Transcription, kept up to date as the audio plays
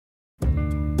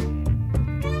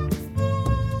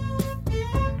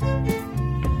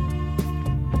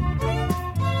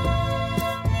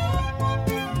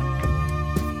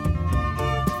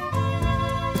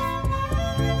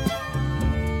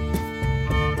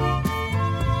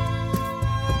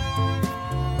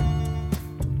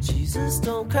just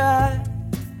don't cry.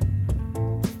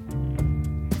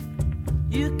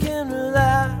 You can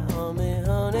rely on me,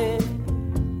 honey.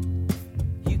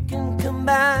 You can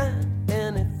combine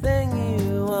anything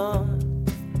you want.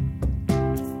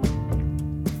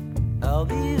 I'll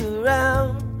be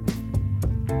around.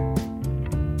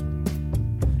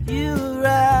 You were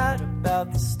right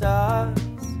about the stars.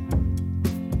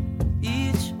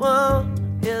 Each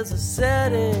one is a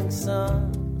setting sun.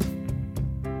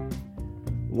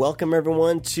 Welcome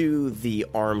everyone to the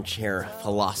Armchair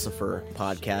Philosopher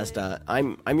podcast.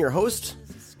 I'm your host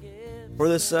for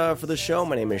this show.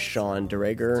 My name is Sean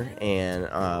DeRager, and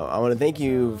I want to thank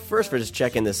you first for just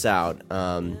checking this out.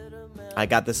 I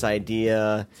got this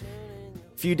idea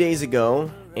a few days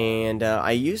ago, and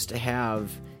I used to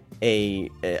have a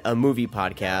movie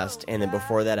podcast, and then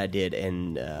before that I did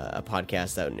a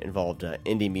podcast that involved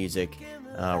indie music,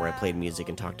 where I played music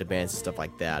and talked to bands and stuff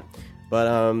like that.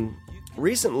 But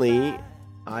recently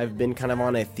I've been kind of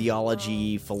on a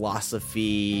theology,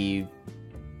 philosophy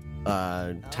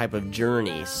type of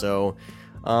journey, so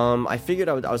I figured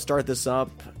I would start this up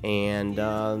and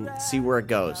see where it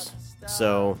goes.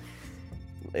 So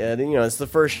it's the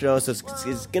first show, so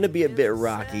it's gonna be a bit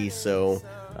rocky, so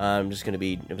I'm just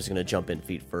gonna jump in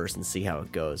feet first and see how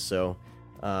it goes. So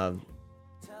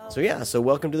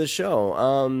welcome to the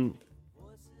show.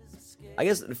 I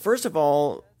guess first of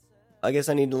all, I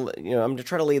need to, I'm going to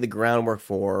try to lay the groundwork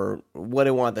for what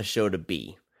I want the show to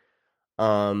be.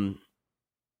 I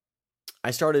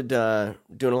started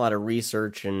doing a lot of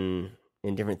research in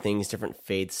different things, different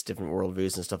faiths, different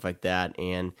worldviews and stuff like that,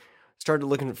 and started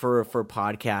looking for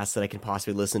podcasts that I could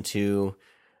possibly listen to,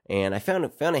 and I found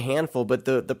a handful, but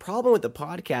the problem with the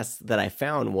podcasts that I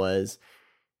found was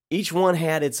each one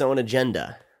had its own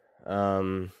agenda.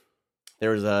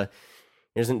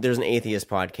 There's an atheist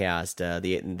podcast.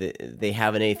 They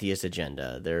have an atheist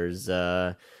agenda. There's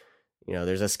a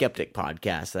skeptic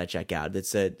podcast that I check out.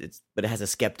 But it has a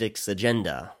skeptic's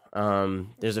agenda.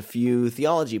 There's a few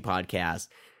theology podcasts.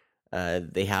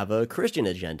 They have a Christian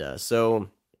agenda. So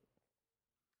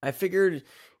I figured,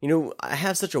 I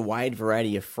have such a wide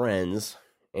variety of friends,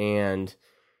 and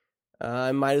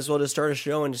I might as well just start a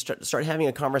show and just start having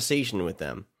a conversation with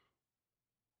them.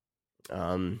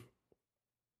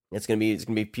 It's gonna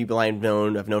be people I've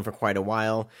known for quite a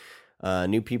while,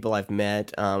 new people I've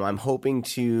met. I'm hoping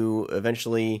to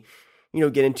eventually,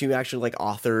 get into actually like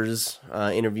authors,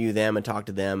 interview them and talk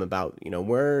to them about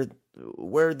where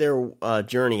their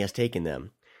journey has taken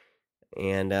them,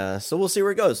 and so we'll see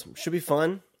where it goes. Should be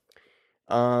fun.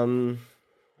 Let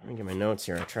me get my notes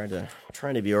here.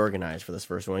 Trying to be organized for this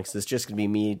first one, because it's just gonna be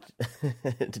me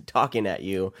talking at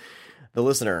you, the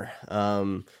listener.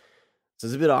 So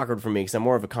it's a bit awkward for me because I'm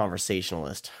more of a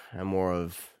conversationalist. I'm more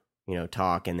of,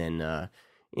 talk and then,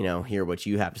 hear what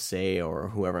you have to say or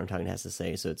whoever I'm talking to has to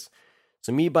say. So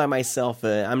me by myself,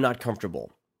 I'm not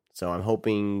comfortable. So I'm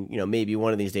hoping, maybe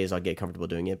one of these days I'll get comfortable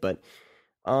doing it. But,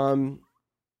 so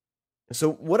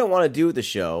what I want to do with the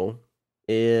show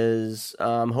is,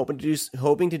 I'm hoping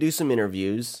to do some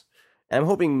interviews. And I'm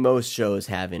hoping most shows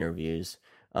have interviews.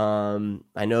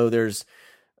 I know there's,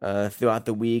 throughout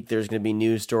the week, there's going to be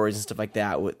news stories and stuff like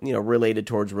that, with related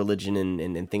towards religion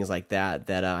and things like that.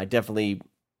 That I definitely,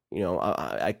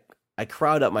 I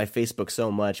crowd up my Facebook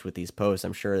so much with these posts.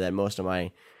 I'm sure that most of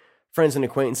my friends and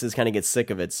acquaintances kind of get sick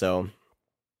of it. So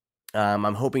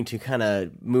I'm hoping to kind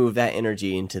of move that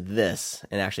energy into this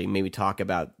and actually maybe talk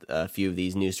about a few of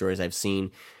these news stories I've seen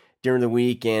during the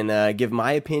week and give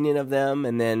my opinion of them.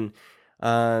 And then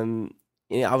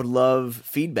I would love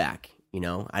feedback.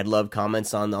 I'd love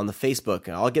comments on the Facebook.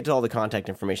 I'll get to all the contact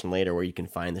information later where you can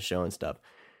find the show and stuff.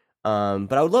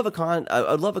 But I would love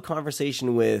a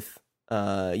conversation with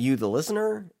you, the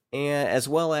listener, and as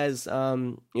well as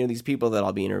these people that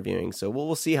I'll be interviewing. So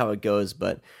we'll see how it goes.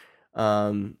 But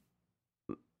I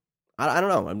don't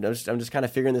know. I'm just kind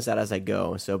of figuring this out as I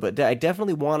go. So, but I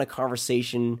definitely want a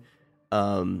conversation,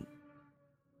 and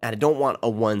I don't want a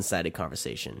one-sided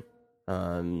conversation.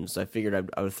 So I figured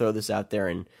I would throw this out there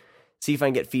and see if I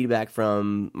can get feedback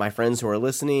from my friends who are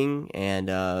listening, and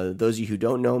those of you who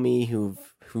don't know me, who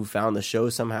found the show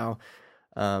somehow.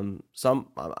 So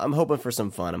I'm hoping for some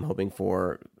fun. I'm hoping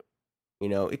for,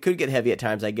 it could get heavy at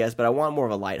times, I guess, but I want more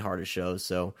of a lighthearted show.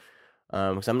 So,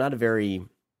 because I'm not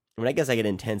I guess I get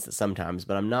intense sometimes,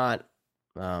 but I'm not.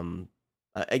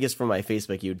 I guess from my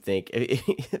Facebook, you'd think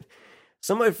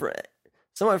some of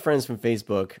my friends from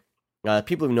Facebook.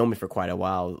 People who've known me for quite a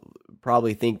while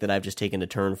probably think that I've just taken a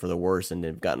turn for the worse and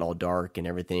have gotten all dark and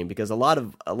everything, because a lot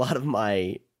of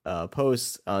my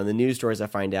posts on the news stories I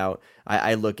find out,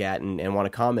 I look at and want to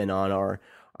comment on are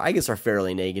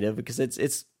fairly negative, because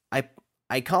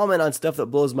I comment on stuff that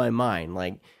blows my mind.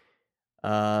 Like,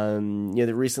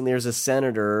 recently there's a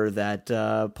senator that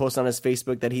posted on his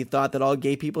Facebook that he thought that all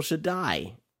gay people should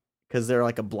die because they're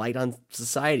like a blight on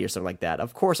society or something like that.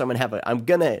 Of course, I'm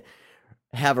gonna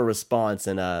have a response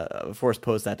and of course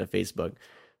post that to Facebook.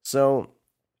 So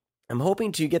I'm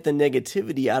hoping to get the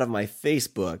negativity out of my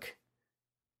Facebook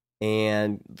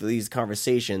and these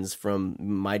conversations from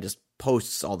my just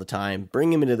posts all the time, bring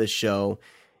them into the show.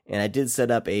 And I did set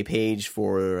up a page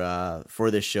for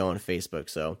this show on Facebook.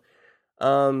 So,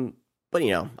 but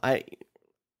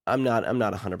I'm not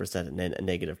 100% a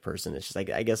negative person. It's just like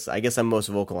I guess I'm most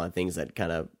vocal on things that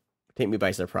kind of take me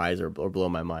by surprise or blow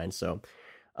my mind. So,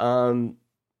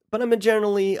 but I'm a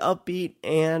generally upbeat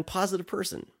and positive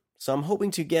person. So I'm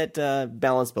hoping to get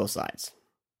balance both sides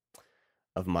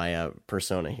of my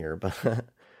persona here.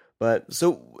 But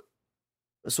so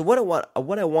what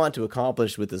I want to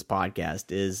accomplish with this podcast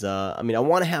is, I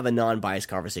want to have a non-biased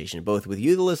conversation, both with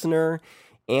you, the listener,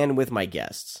 and with my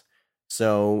guests.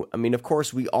 So, of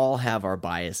course, we all have our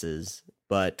biases,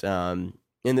 but in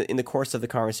the course of the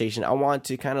conversation, I want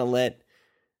to kind of let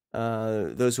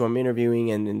those who I'm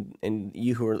interviewing and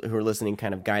you who are listening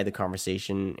kind of guide the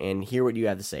conversation and hear what you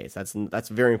have to say. So that's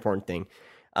a very important thing.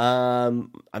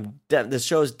 This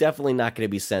show is definitely not going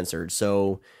to be censored.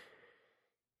 So,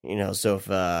 so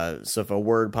if a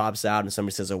word pops out and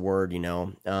somebody says a word,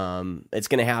 it's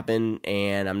going to happen,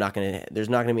 and there's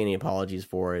not going to be any apologies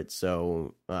for it.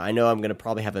 So I know I'm going to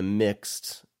probably have a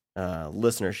mixed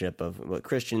listenership of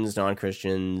Christians,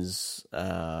 non-Christians,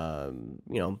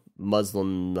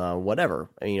 Muslim, whatever,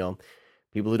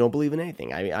 people who don't believe in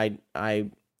anything. I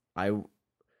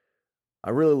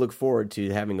really look forward to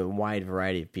having a wide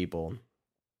variety of people.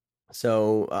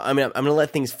 So, I'm going to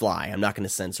let things fly. I'm not going to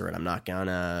censor it. I'm not going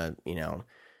to,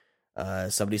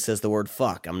 somebody says the word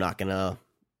fuck. I'm not going to,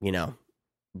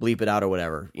 bleep it out or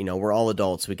whatever. We're all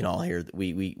adults. We can all hear,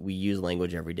 we use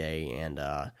language every day. And,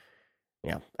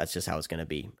 that's just how it's going to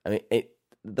be.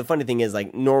 The funny thing is,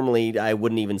 like, normally I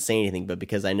wouldn't even say anything, but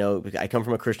because I know I come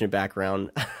from a Christian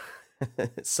background,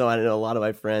 so I know a lot of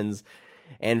my friends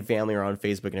and family are on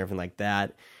Facebook and everything like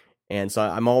that. And so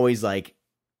I'm always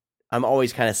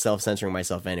kind of self-censoring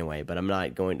myself anyway, but I'm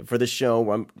not going to, for the show.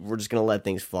 We're just going to let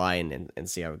things fly and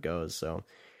see how it goes. So,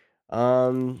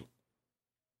 and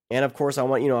of course I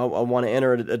want to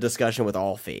enter a discussion with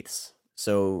all faiths.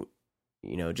 So,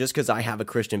 just because I have a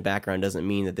Christian background doesn't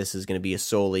mean that this is going to be a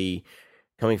solely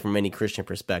coming from any Christian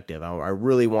perspective. I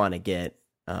really want to get,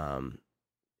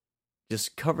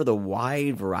 just cover the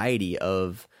wide variety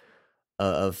of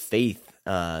faith,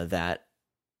 that,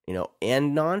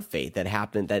 and non-faith that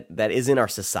happen, that is in our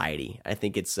society. I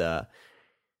think it's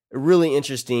really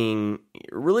interesting.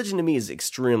 Religion to me is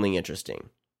extremely interesting.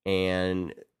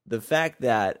 And the fact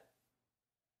that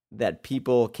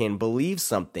people can believe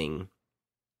something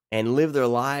and live their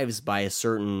lives by a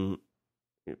certain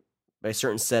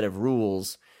set of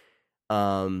rules,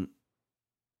 and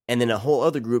then a whole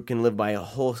other group can live by a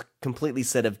whole completely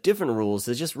set of different rules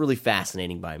is just really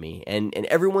fascinating by me. And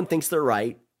everyone thinks they're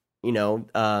right.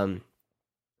 And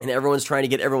everyone's trying to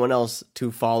get everyone else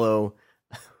to follow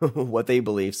what they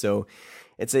believe. So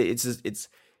it's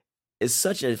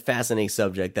such a fascinating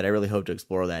subject that I really hope to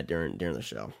explore that during the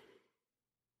show.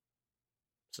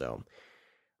 So,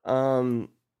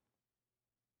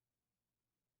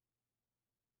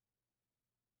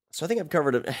 I think I've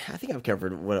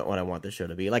covered what I want the show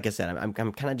to be. Like I said, I'm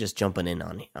kind of just jumping in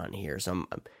on here. So I'm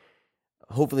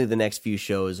hopefully the next few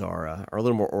shows are a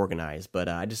little more organized, but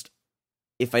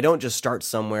if I don't just start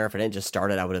somewhere, if I didn't just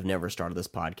start it, I would have never started this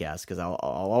podcast, because I'll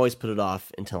always put it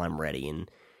off until I'm ready, and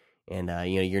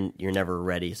you're never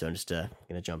ready, so I'm just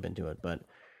gonna jump into it. But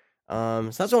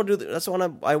so that's what I'll do. That's what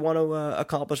I want to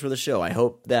accomplish for the show. I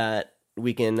hope that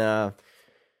we can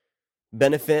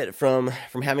benefit from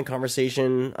having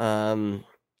conversation. I'm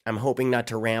hoping not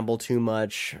to ramble too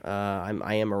much.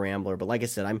 I am a rambler, but like I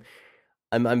said,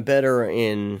 I'm better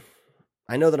in.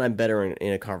 I know that I'm better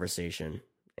in a conversation,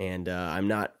 and I'm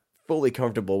not fully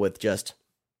comfortable with just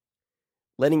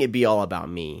letting it be all about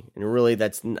me. And really,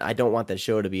 I don't want that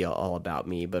show to be all about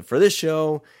me. But for this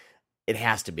show, it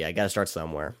has to be. I got to start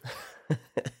somewhere.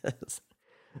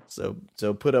 So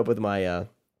put up with my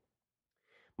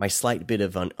my slight bit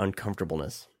of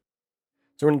uncomfortableness.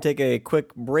 So we're going to take a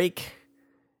quick break,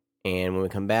 and when we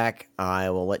come back,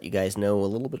 I will let you guys know a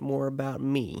little bit more about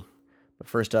me. But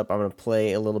first up, I'm going to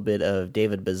play a little bit of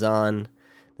David Bazan.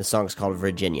 The song's called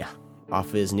Virginia,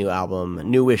 off his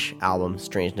newish album,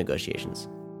 Strange Negotiations.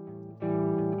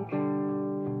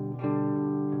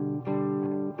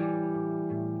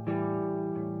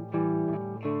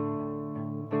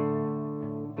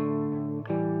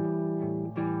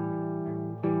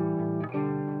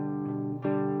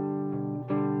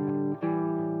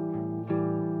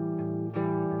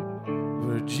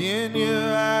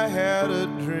 Virginia, I had a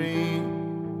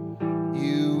dream.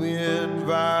 You invited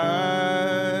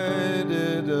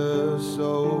us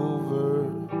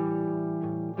over.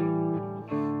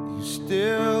 You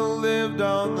still lived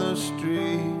on the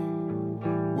street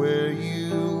where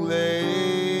you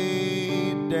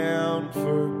laid down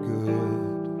for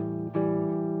good.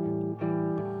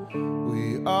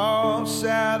 We all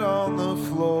sat on the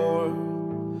floor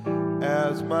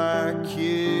as my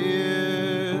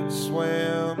kids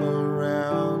swam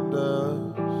around us.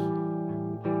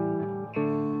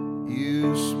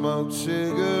 You smoked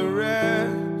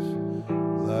cigarettes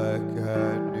like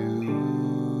I knew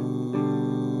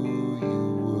you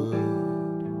would.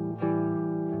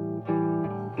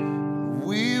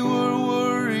 We were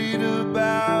worried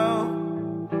about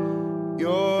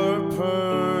your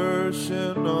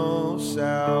personal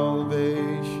salvation.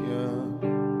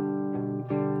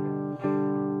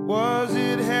 Was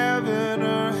it heaven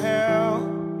or hell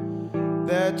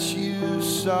that you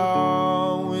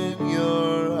saw when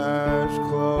your eyes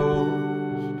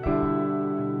closed?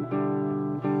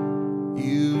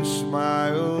 You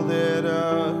smiled at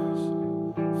us,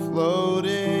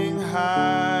 floating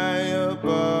high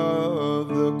above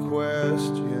the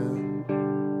question,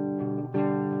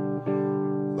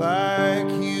 like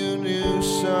you knew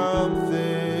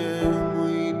something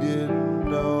we didn't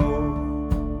know.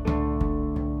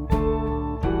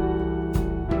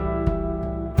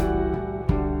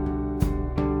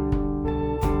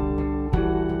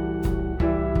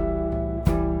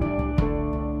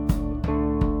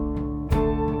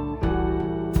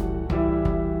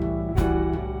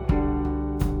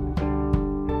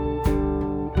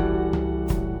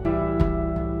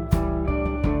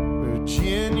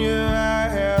 Virginia, I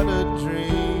had a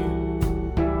dream.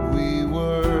 We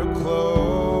were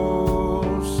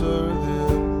closer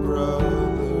than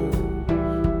brothers,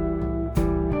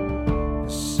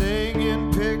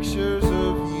 singing pictures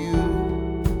of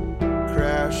you,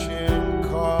 crashing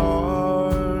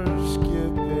cars,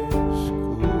 skipping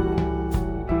school.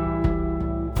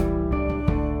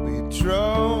 We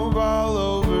drove all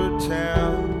over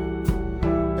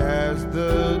town as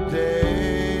the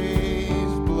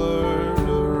days blurred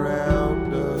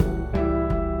around us.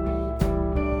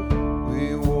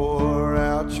 We wore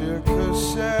out your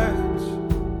cassettes.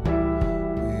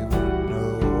 We were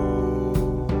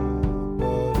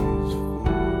nobody's fool.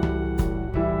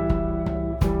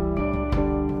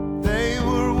 They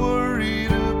were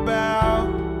worried about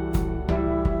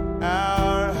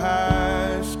our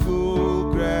high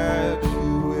school graduation.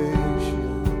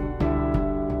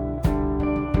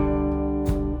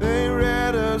 They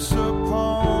read us a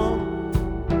poem,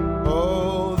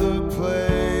 oh, the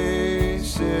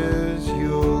places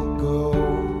you'll go.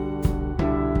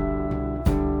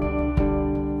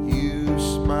 You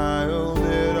smiled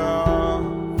it off,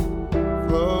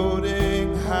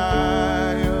 floating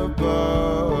high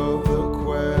above the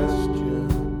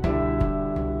question,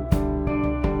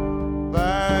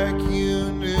 like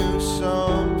you knew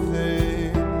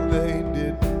something they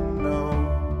didn't know.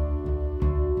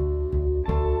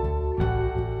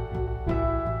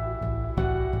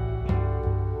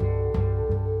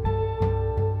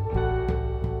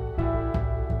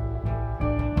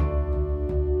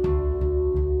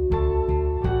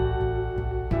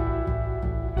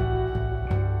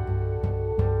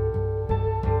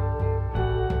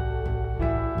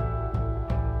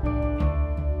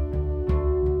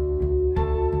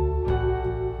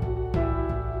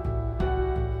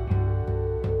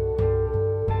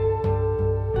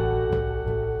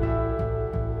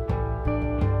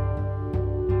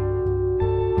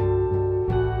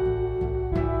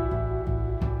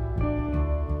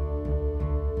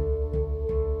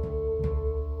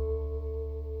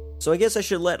 So I guess I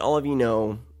should let all of you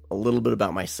know a little bit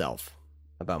about myself,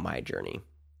 about my journey.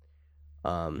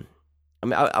 I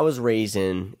was raised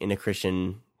in a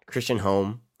Christian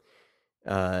home.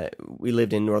 We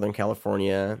lived in Northern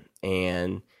California,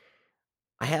 and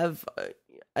I have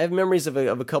memories of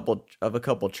a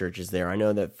couple churches there. I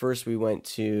know that first we went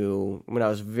to when I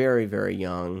was very, very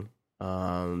young.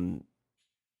 And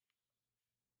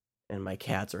my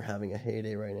cats are having a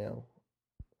heyday right now.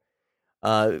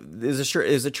 There's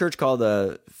a church called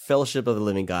the Fellowship of the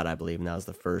Living God, I believe, and that was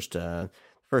the first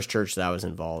church that I was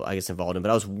involved in.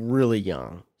 But I was really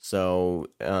young, so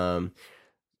a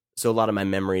lot of my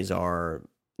memories are.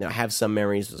 I have some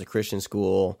memories. It was a Christian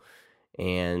school,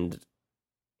 and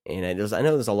I know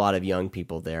there's a lot of young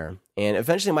people there. And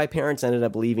eventually, my parents ended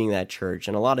up leaving that church,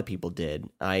 and a lot of people did.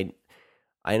 I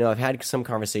know I've had some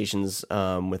conversations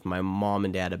with my mom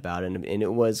and dad about it, and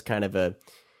it was kind of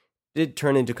did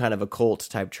turn into kind of a cult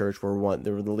type church where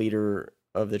the leader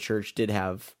of the church did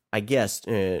have I guess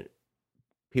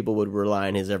people would rely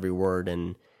on his every word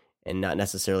and not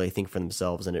necessarily think for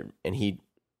themselves. And he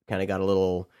kind of got a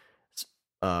little,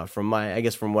 from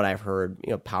what I've heard,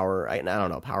 power. I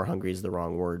don't know, power hungry is the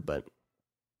wrong word, but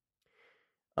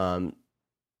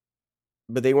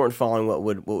they weren't following what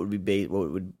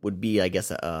would be I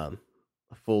guess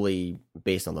fully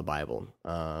based on the Bible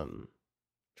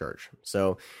church.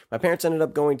 So my parents ended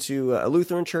up going to a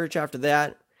Lutheran church after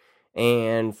that,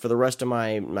 and for the rest of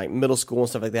my middle school and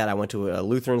stuff like that, I went to a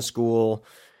Lutheran school.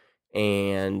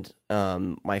 And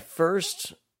my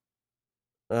first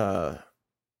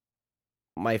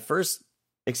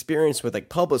experience with like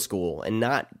public school and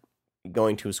not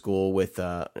going to a school with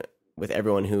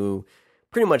everyone who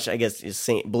pretty much, I guess,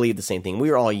 believed the same thing.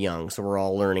 We were all young, so we're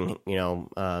all learning,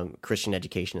 Christian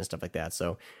education and stuff like that.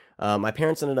 So my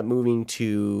parents ended up moving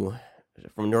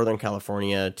from Northern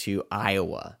California to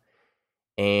Iowa,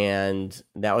 and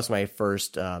that was my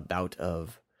first bout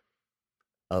of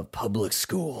public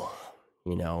school.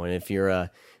 And if you're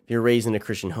raised in a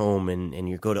Christian home and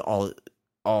you go to all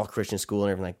Christian school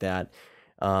and everything like that,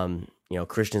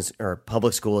 Christians or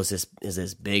public school is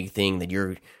this big thing that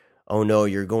you're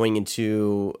going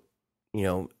into,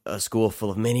 a school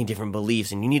full of many different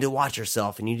beliefs, and you need to watch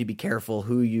yourself, and you need to be careful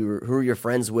who you're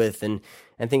friends with and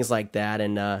things like that.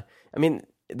 And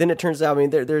then it turns out,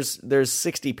 there's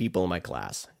 60 people in my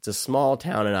class. It's a small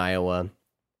town in Iowa.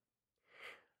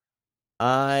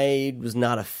 I was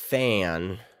not a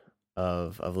fan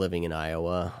of living in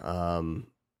Iowa.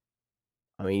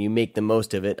 You make the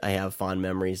most of it. I have fond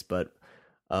memories, but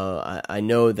I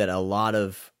know that a lot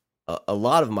of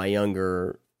my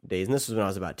younger days, and this was when I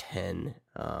was about 10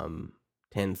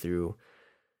 through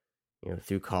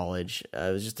college,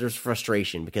 there's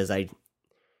frustration because I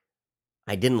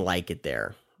didn't like it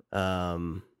there,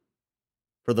 for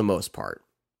the most part.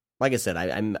 Like I said,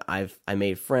 I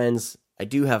made friends. I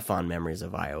do have fond memories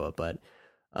of Iowa, but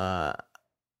I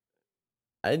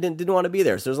didn't want to be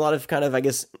there. So there's a lot of kind of, I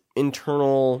guess,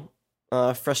 internal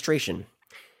frustration.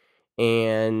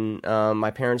 And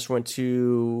my parents went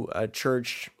to a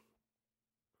church,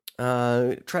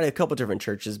 tried a couple different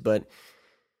churches, but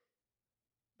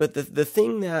the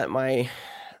thing that my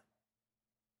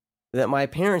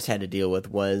parents had to deal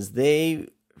with was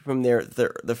from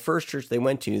the first church they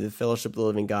went to, the Fellowship of the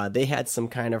Living God, they had some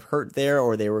kind of hurt there,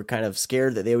 or they were kind of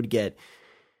scared that they would get,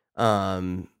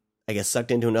 I guess,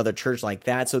 sucked into another church like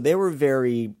that. So they were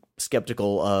very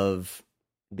skeptical of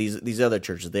these other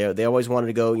churches. They always wanted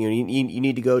to go, you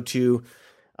need to go to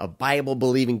a Bible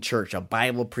believing church, a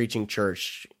Bible preaching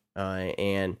church.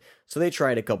 And so they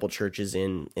tried a couple churches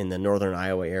in the northern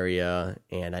Iowa area,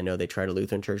 and I know they tried a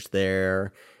Lutheran church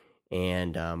there.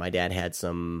 And my dad had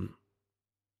some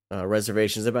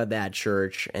reservations about that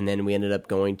church, and then we ended up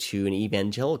going to an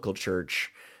evangelical church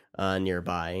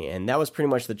nearby, and that was pretty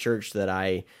much the church that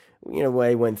I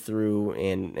went through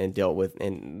and dealt with,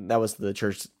 and that was the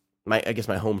church, my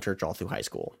home church all through high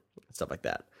school, stuff like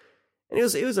that. And it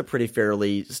was a pretty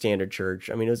fairly standard church.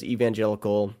 It was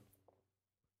evangelical,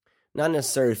 not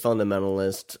necessarily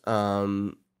fundamentalist.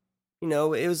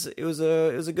 It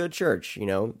was a good church.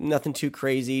 Nothing too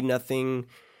crazy, nothing.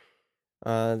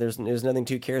 There's nothing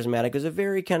too charismatic. It was a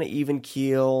very kind of even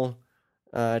keel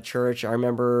church. I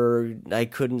remember I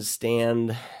couldn't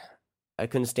stand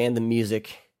the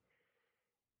music,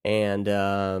 and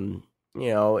when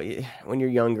you're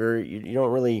younger, you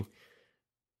don't really,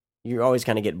 you always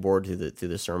kind of get bored through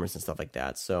the sermons and stuff like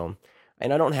that. So,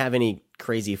 and I don't have any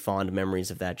crazy fond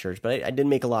memories of that church, but I did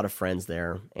make a lot of friends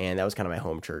there, and that was kind of my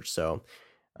home church. So.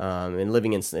 And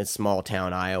living in small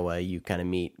town Iowa, you kind of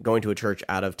going to a church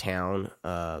out of town,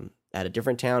 at a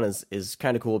different town is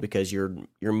kind of cool because you're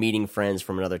meeting friends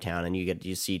from another town, and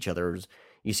you see each other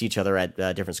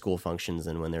at different school functions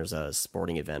and when there's a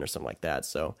sporting event or something like that.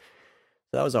 So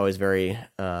that was always very,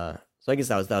 so I guess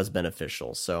that was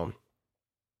beneficial. So,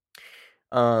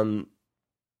 so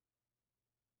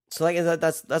like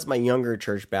that's my younger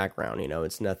church background.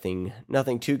 It's nothing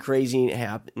too crazy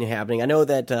happening. I know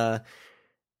that,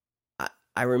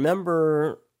 I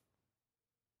remember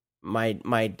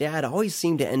my dad always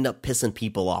seemed to end up pissing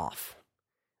people off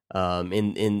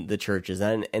in the churches,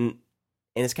 and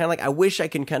it's kind of like I wish I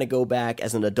can kind of go back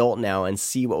as an adult now and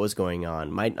see what was going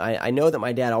on. I know that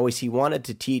my dad he wanted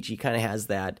to teach. He kind of has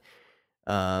that.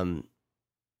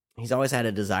 He's always had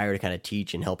a desire to kind of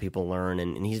teach and help people learn,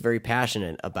 and he's very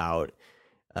passionate about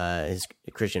his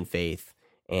Christian faith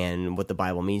and what the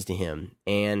Bible means to him,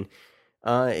 and.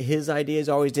 His ideas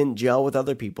always didn't gel with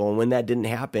other people, and when that didn't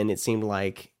happen, it seemed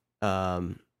like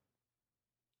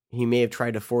he may have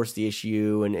tried to force the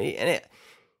issue, and it,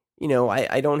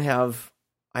 I don't have.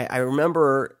 I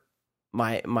remember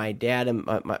my dad and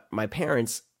my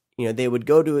parents, they would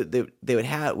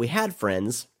we had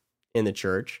friends in the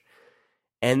church,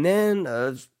 and then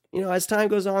as time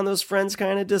goes on, those friends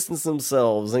kind of distance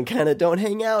themselves and kind of don't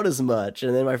hang out as much.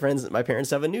 And then my parents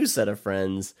have a new set of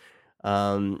friends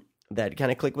that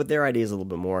kind of click with their ideas a little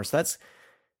bit more. So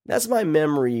that's my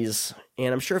memories.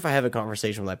 And I'm sure if I have a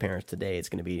conversation with my parents today, it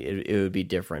would be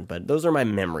different. But those are my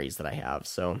memories that I have.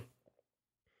 So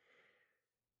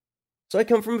I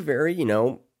come from a very,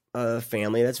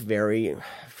 family that's very,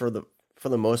 for the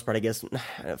most part, I guess,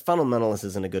 fundamentalist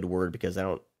isn't a good word because I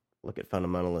don't look at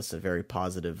fundamentalists in a very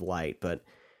positive light, but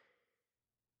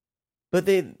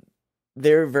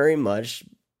they're very much,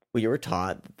 we were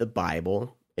taught that the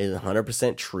Bible is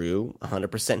 100% true,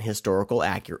 100%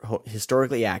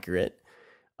 historically accurate.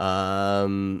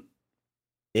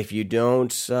 If you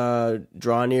don't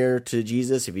draw near to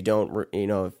Jesus, if you don't,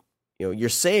 you're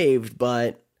saved.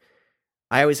 But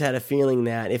I always had a feeling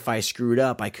that if I screwed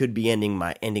up, I could be heading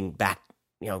back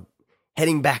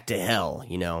to hell.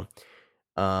 You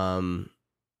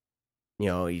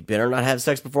better not have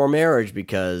sex before marriage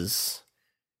because,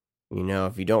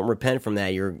 if you don't repent from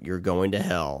that, you're going to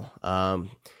hell.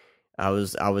 I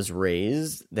was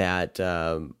raised that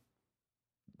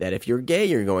if you're gay,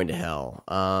 you're going to hell.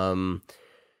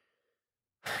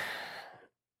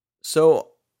 So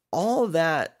all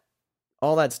that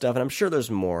stuff, and I'm sure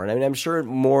there's more, and I'm sure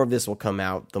more of this will come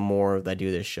out the more that I do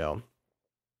this show.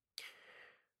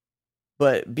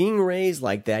 But being raised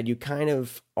like that, you kind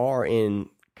of are in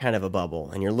kind of a bubble,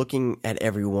 and you're looking at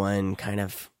everyone kind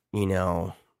of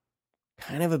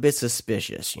a bit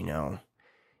suspicious, and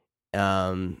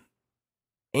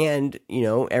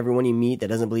everyone you meet that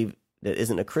doesn't believe, that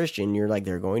isn't a Christian, you're like,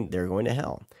 they're going to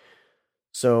hell.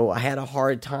 So I had a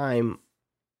hard time.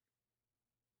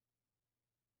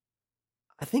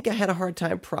 I think I had a hard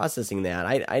time processing that.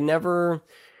 I never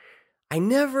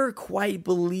quite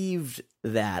believed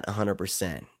that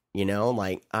 100%.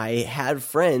 Like I had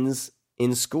friends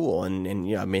in school,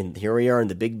 and here we are in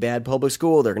the big bad public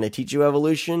school. They're going to teach you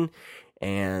evolution,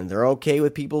 and they're okay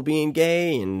with people being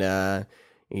gay, and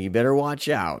you better watch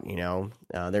out.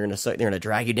 They're going to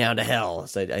drag you down to hell.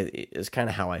 So it's kind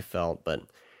of how I felt, but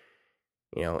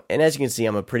and as you can see,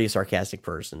 I'm a pretty sarcastic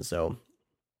person, so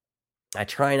I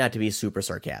try not to be super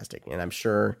sarcastic, and I'm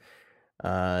sure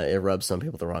it rubs some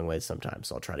people the wrong way sometimes,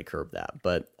 so I'll try to curb that.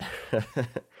 But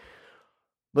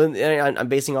I'm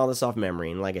basing all this off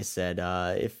memory, and like I said,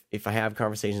 if I have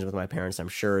conversations with my parents, I'm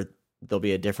sure there'll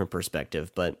be a different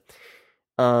perspective. But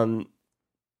I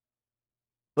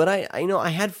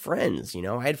had friends,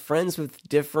 I had friends with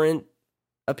different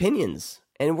opinions,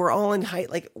 and we're all in high.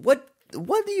 Like, what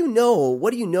do you know?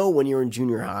 What do you know when you're in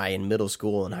junior high and middle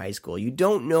school and high school? You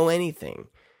don't know anything.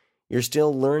 You're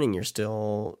still learning. You're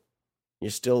still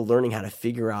learning how to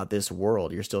figure out this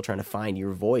world. You're still trying to find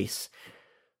your voice.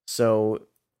 So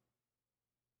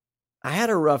I had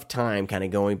a rough time kind of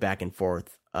going back and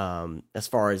forth as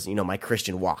far as, my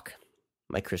Christian walk,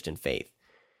 my Christian faith.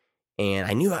 And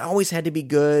I knew I always had to be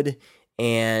good,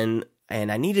 and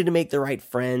I needed to make the right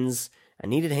friends. I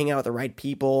needed to hang out with the right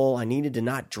people. I needed to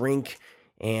not drink,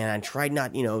 and I tried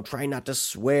not to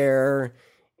swear,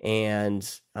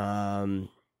 and gotta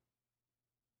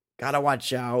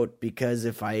watch out because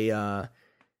if I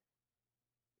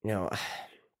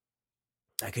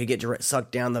could get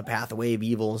sucked down the pathway of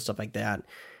evil and stuff like that.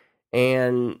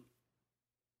 And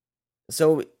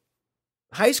so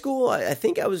high school, I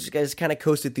think I just kind of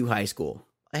coasted through high school.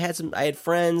 I had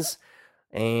friends,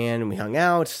 and we hung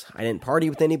out. I didn't party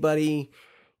with anybody,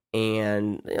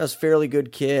 and I was a fairly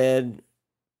good kid.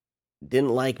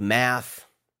 Didn't like math,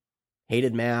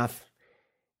 hated math,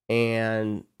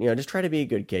 and just try to be a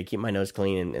good kid, keep my nose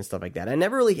clean and stuff like that. I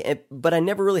never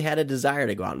really had a desire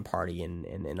to go out and party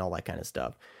and all that kind of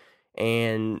stuff.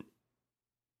 And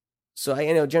so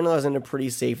I generally I was in a pretty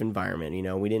safe environment.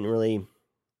 We didn't really.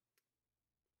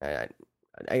 I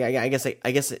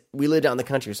guess we lived out in the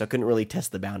country, so I couldn't really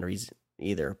test the boundaries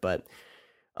either. But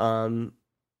then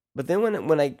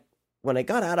when I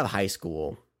got out of high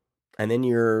school, and then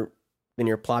you're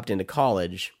plopped into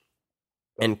college,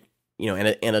 and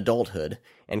and adulthood,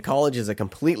 and college is a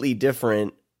completely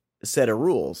different set of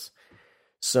rules.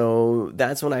 So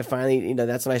that's when I finally,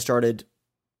 that's when I started.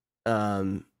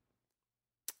 For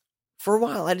a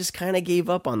while, I just kind of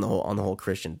gave up on the whole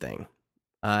Christian thing.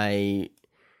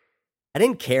 I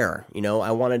didn't care,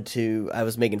 I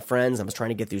was making friends. I was trying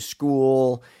to get through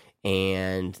school,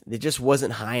 and it just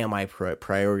wasn't high on my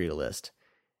priority list.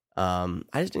 I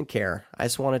just didn't care. I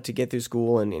just wanted to get through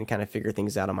school and kind of figure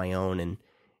things out on my own.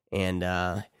 And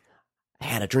I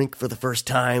had a drink for the first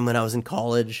time when I was in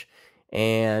college,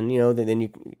 And,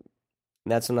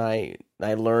 that's when I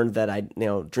learned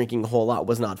that drinking a whole lot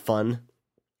was not fun.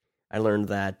 I learned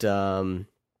that,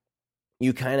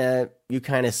 you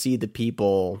kind of see the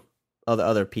people,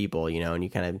 other people,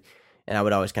 and I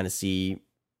would always kind of see,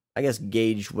 I guess,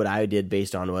 gauge what I did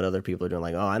based on what other people are doing.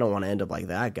 Like, oh, I don't want to end up like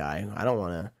that guy. I don't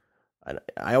want to.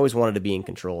 I always wanted to be in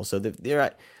control. So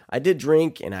I did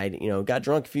drink, and I got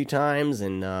drunk a few times,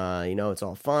 and it's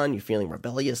all fun. You're feeling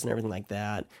rebellious and everything like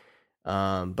that.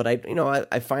 But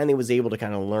I finally was able to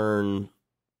kind of learn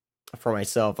for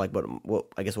myself, like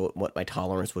what my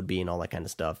tolerance would be and all that kind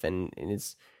of stuff. And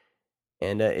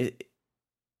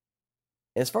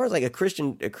as far as like a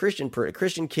Christian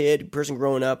kid, person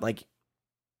growing up, like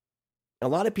a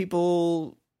lot of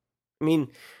people, I mean,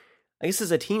 I guess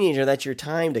as a teenager, that's your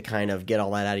time to kind of get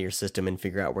all that out of your system and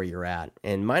figure out where you're at.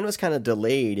 And mine was kind of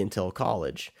delayed until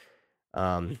college.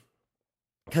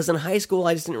 Because in high school,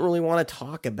 I just didn't really want to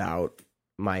talk about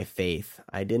my faith.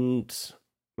 I didn't,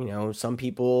 some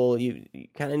people, you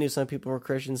kind of knew some people were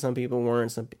Christian, some people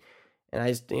weren't, and I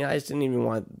just didn't even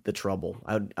want the trouble.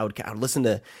 I would listen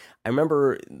to, I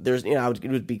remember it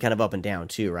would be kind of up and down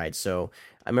too, right? So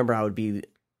I remember I would be,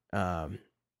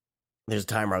 there's a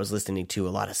time where I was listening to a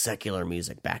lot of secular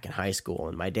music back in high school,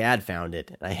 and my dad found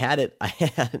it. And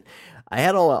I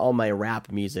had all my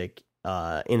rap music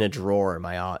in a drawer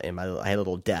I had a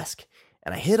little desk,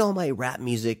 and I hid all my rap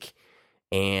music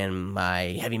and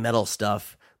my heavy metal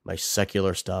stuff, my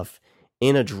secular stuff,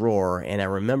 in a drawer. And I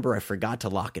remember I forgot to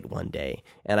lock it one day,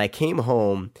 and I came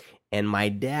home, and my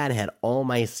dad had all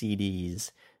my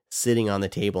CDs sitting on the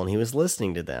table, and he was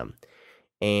listening to them.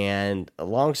 And a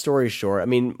long story short, I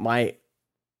mean, that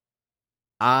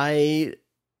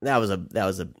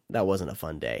wasn't a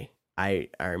fun day. I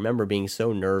remember being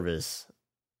so nervous,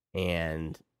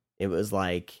 and it was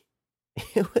like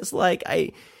it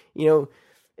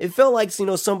felt like,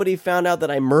 somebody found out that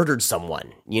I murdered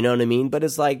someone, you know what I mean? But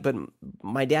it's like, but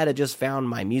my dad had just found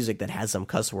my music that has some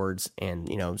cuss words and,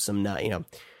 some, in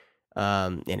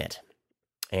it.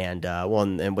 And,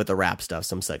 and with the rap stuff,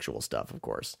 some sexual stuff, of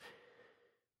course.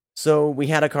 So we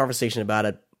had a conversation about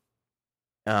it.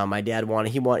 My dad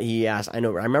he asked, I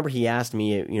remember he asked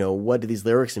me, what do these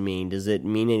lyrics mean? Does it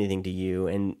mean anything to you?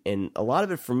 And a lot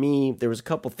of it for me, there was a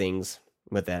couple things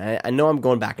with that. I know I'm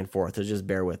going back and forth, so just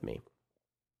bear with me.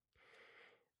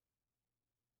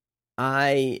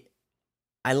 I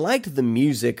liked the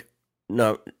music.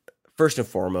 No, first and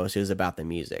foremost, it was about the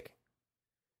music.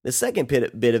 The second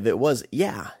bit of it was,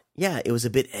 it was a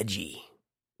bit edgy.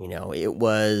 It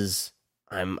was,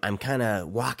 I'm kind of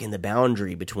walking the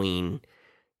boundary between,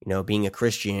 being a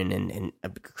Christian and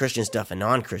Christian stuff and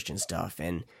non-Christian stuff.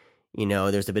 And,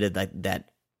 there's a bit of that,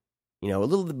 a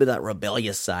little bit of that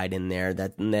rebellious side in there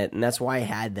and that's why I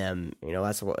had them,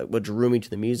 that's what drew me to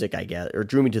the music, I guess, or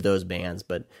drew me to those bands.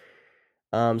 But,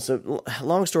 so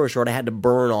long story short, I had to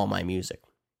burn all my music,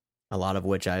 a lot of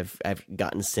which I've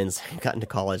gotten since I got into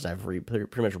college. I've pretty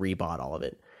much rebought all of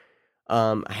it.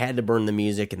 I had to burn the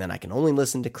music, and then I can only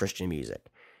listen to Christian music.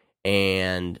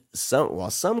 And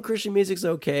while some Christian music's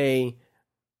okay,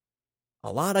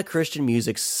 a lot of Christian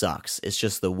music sucks. It's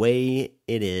just the way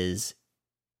it is.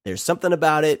 There's something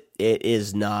about it. It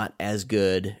is not as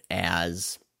good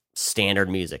as standard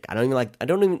music. I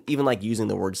don't even like using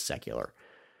the word secular.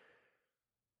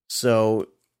 So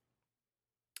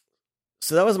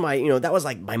that was that was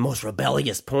like my most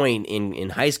rebellious point in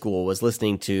high school, was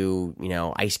listening to,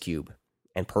 Ice Cube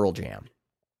and Pearl Jam.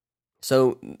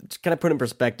 So to kind of put in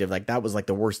perspective, like that was like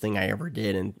the worst thing I ever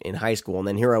did in high school. And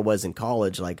then here I was in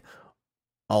college, like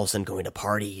all of a sudden going to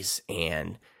parties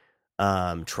and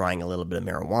trying a little bit of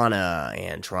marijuana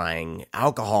and trying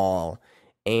alcohol.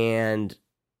 And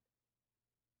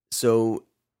so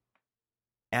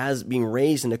as being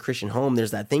raised in a Christian home,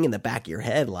 there's that thing in the back of your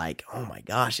head, like, oh my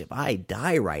gosh, if I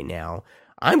die right now,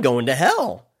 I'm going to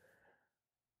hell.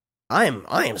 I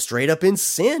am straight up in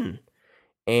sin.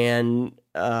 And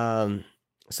so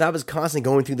I was constantly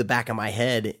going through the back of my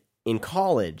head in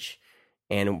college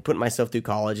and putting myself through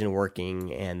college and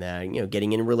working and,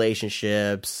 getting in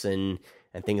relationships and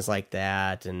things like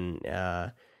that. And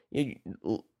kind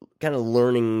of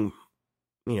learning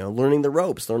the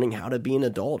ropes, learning how to be an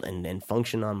adult and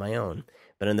function on my own.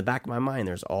 But in the back of my mind,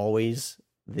 there's always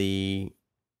the,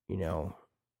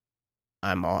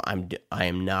 I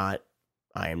am not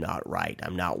right.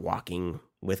 I'm not walking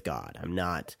with God. I'm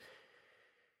not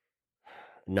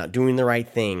doing the right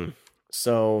thing.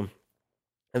 So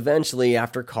eventually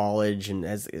after college, and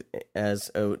I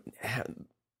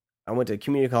went to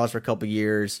community college for a couple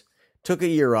years, took a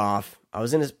year off. I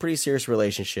was in a pretty serious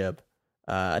relationship.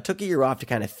 I took a year off to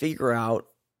kind of figure out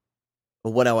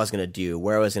what I was going to do,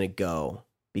 where I was going to go,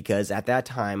 because at that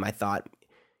time I thought,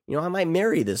 I might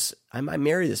marry this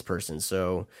person.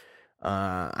 So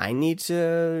I need to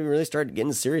really start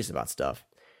getting serious about stuff.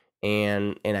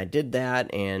 And I did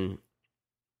that, and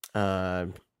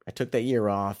I took that year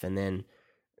off, and then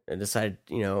I decided,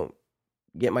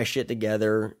 get my shit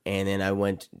together, and then I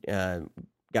went,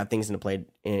 got things into play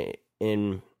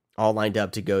in all lined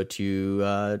up to go to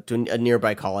a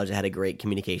nearby college that had a great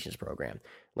communications program.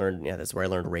 That's where I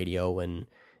learned radio and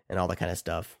all that kind of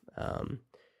stuff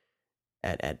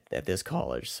at this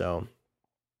college. So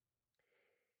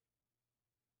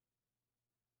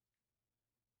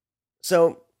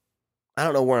I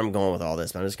don't know where I'm going with all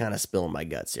this, but I'm just kind of spilling my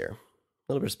guts here.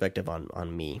 A little perspective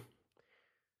on me.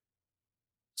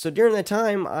 So during that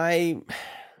time, I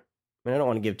don't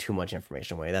want to give too much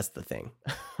information away. That's the thing.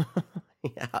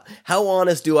 Yeah. How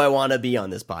honest do I want to be on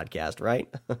this podcast, right?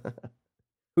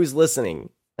 Who's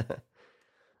listening?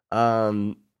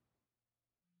 I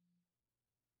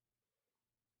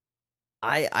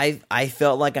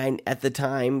felt like at the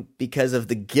time, because of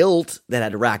the guilt that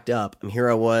I'd racked up, here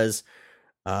I was,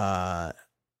 I'm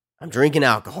drinking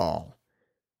alcohol.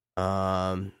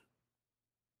 I'm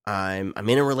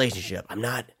in a relationship. I'm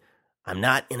not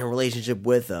in a relationship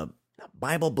with a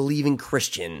Bible believing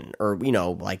Christian, or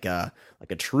like a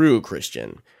true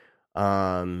Christian.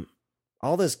 All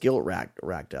this guilt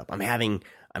racked up. I'm having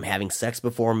sex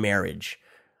before marriage.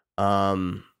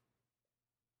 So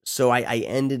I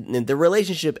ended, the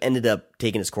relationship ended up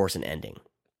taking its course and ending.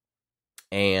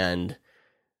 And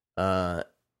I'm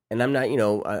not,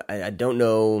 I don't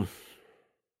know.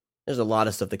 There's a lot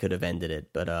of stuff that could have ended it,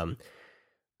 but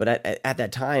at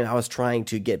that time I was trying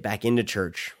to get back into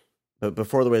church. But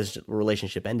before the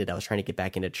relationship ended, I was trying to get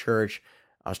back into church.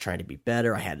 I was trying to be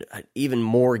better. I had even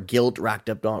more guilt racked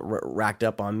up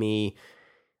on me.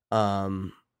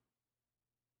 And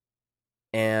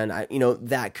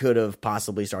that could have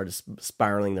possibly started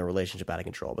spiraling the relationship out of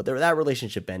control. But that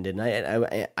relationship ended,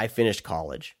 and I finished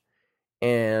college.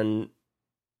 And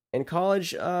in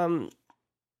college, I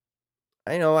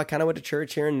kind of went to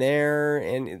church here and there,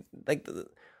 and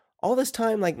all this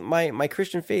time, like my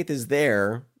Christian faith is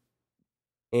there,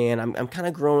 and I'm kind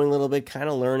of growing a little bit, kind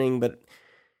of learning, but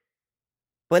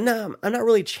no, I'm not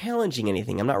really challenging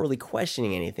anything. I'm not really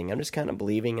questioning anything. I'm just kind of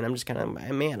believing, and I'm just kind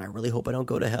of, man, I really hope I don't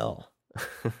go to hell.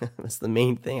 That's the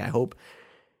main thing. I hope,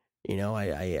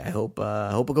 I hope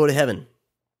I'll go to heaven.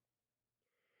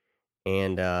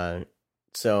 And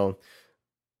so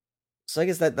I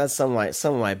guess that's some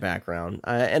of my background.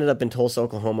 I ended up in Tulsa,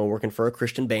 Oklahoma, working for a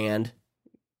Christian band.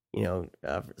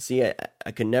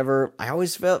 I could never. I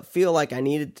always feel like I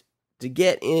needed to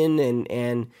get in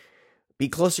and be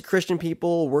close to Christian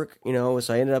people. Work, So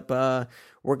I ended up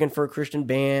working for a Christian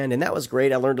band, and that was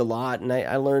great. I learned a lot, and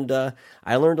I learned a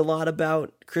lot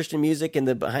about Christian music and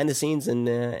the behind the scenes, and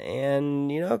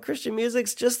Christian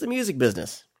music's just the music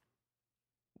business.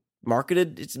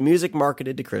 It's music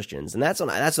marketed to Christians, and that's when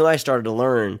I started to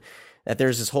learn that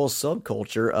there's this whole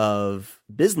subculture of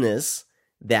business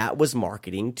that was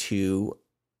marketing to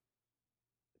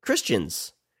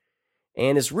Christians.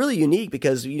 And it's really unique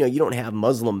because, you don't have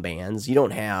Muslim bands. You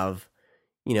don't have,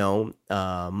 Mormon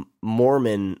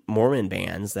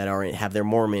bands that have their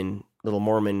little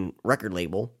Mormon record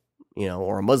label,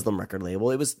 or a Muslim record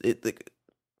label.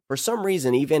 For some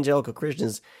reason, evangelical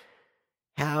Christians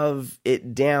have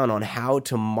it down on how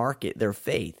to market their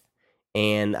faith.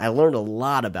 And I learned a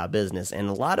lot about business and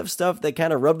a lot of stuff that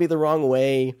kind of rubbed me the wrong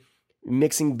way,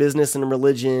 mixing business and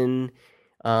religion.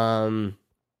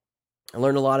 I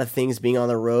learned a lot of things being on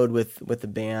the road with the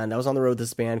band. I was on the road with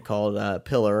this band called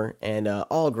Pillar, and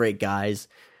all great guys.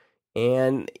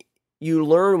 And you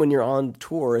learn when you're on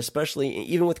tour, especially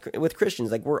even with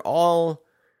Christians. Like we're all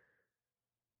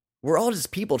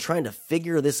just people trying to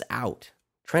figure this out,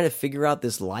 trying to figure out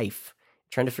this life,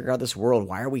 trying to figure out this world.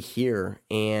 Why are we here?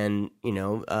 And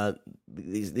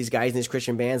these guys in these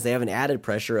Christian bands, they have an added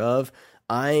pressure of,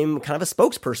 I'm kind of a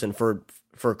spokesperson for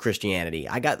Christianity.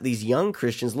 I got these young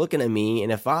Christians looking at me,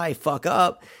 and if I fuck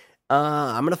up,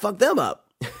 I'm gonna fuck them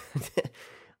up.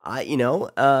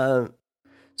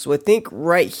 So I think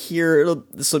right here,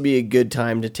 this will be a good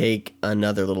time to take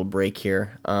another little break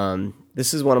here.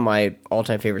 This is one of my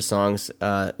all-time favorite songs.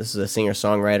 This is a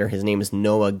singer-songwriter. His name is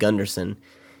Noah Gunderson,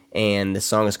 and the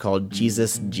song is called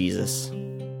Jesus, Jesus.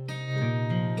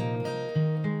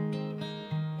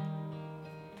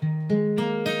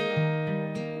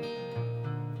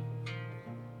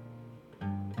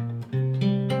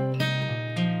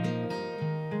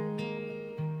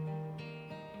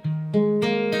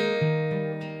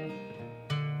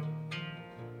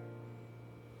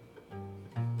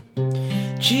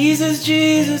 Jesus,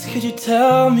 Jesus, could you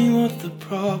tell me what the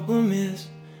problem is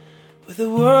with the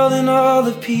world and all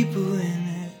the people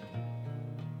in it?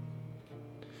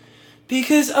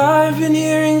 Because I've been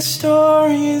hearing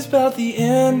stories about the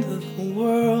end of the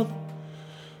world,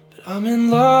 but I'm in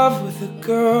love with a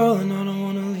girl and I don't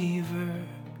want to leave her.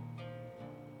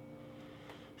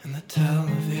 And the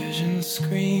television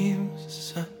screams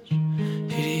such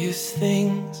hideous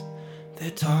things.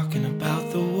 They're talking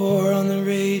about the war on the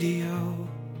radio.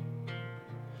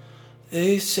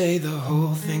 They say the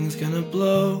whole thing's gonna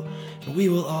blow, and we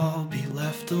will all be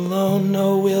left alone.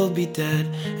 No, we'll be dead,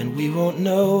 and we won't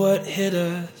know what hit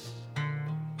us.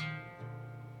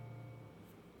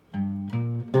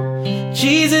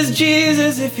 Jesus,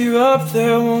 Jesus, if you're up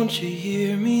there, won't you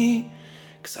hear me?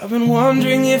 'Cause I've been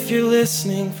wondering if you're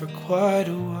listening for quite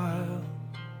a while.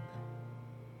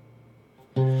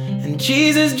 And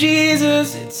Jesus,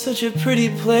 Jesus, it's such a pretty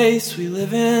place we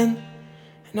live in,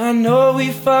 and I know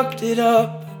we fucked it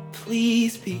up, but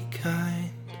please be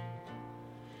kind.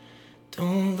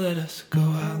 Don't let us go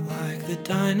out like the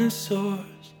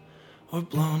dinosaurs, or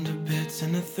blown to bits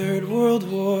in a third world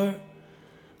war.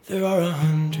 There are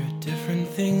 100 different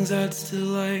things I'd still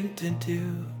like to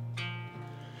do.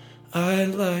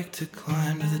 I'd like to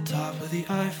climb to the top of the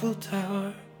Eiffel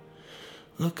Tower,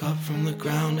 look up from the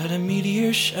ground at a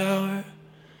meteor shower,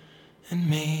 and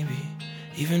maybe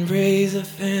even raise a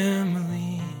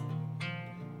family.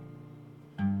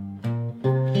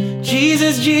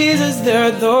 Jesus, Jesus, there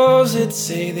are those that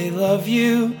say they love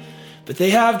you, but they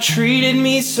have treated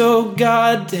me so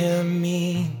goddamn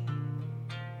mean.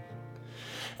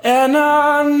 And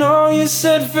I know you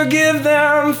said forgive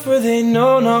them, for they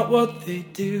know not what they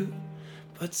do.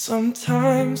 But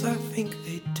sometimes I think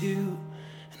they do,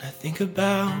 and I think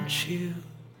about you.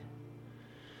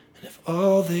 And if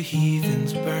all the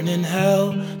heathens burn in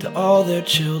hell, do all their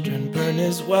children burn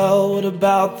as well? What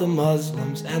about the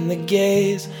Muslims and the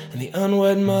gays and the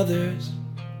unwed mothers?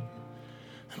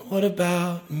 And what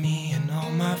about me and all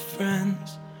my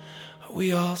friends? Are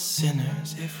we all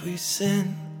sinners if we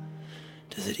sin?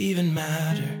 Does it even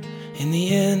matter in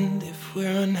the end if we're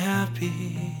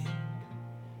unhappy?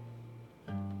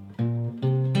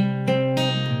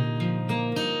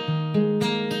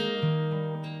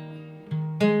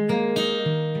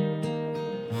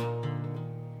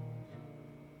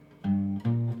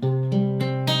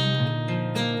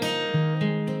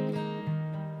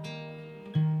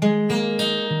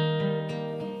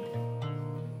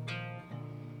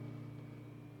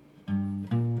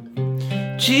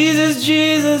 Jesus,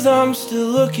 Jesus, I'm still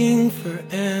looking for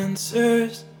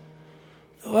answers,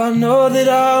 though I know that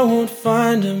I won't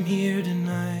find them here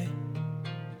tonight.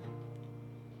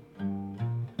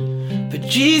 But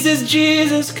Jesus,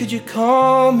 Jesus, could you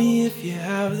call me if you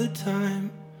have the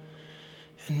time?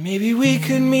 And maybe we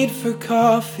could meet for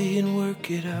coffee and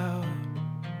work it out.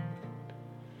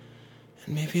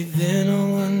 And maybe then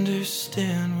I'll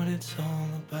understand what it's all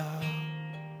about.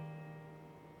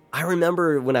 I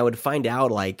remember when I would find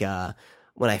out,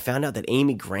 when I found out that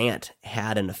Amy Grant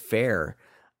had an affair,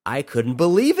 I couldn't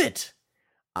believe it.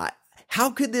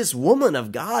 How could this woman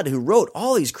of God who wrote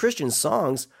all these Christian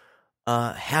songs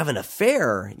have an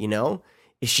affair, you know?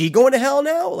 Is she going to hell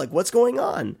now? Like, what's going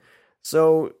on?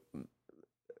 So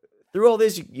through all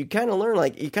this, you kind of learn,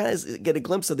 you kind of get a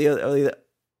glimpse of the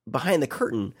behind the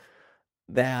curtain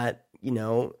that, you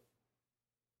know,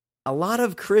 a lot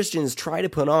of Christians try to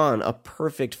put on a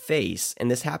perfect face,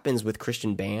 and this happens with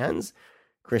Christian bands,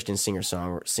 Christian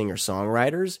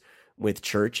singer-songwriters, with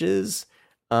churches.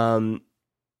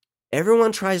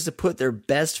 Everyone tries to put their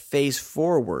best face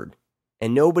forward,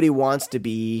 and nobody wants to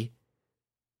be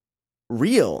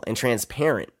real and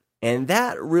transparent, and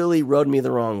that really rubbed me the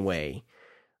wrong way.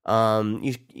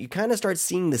 You kind of start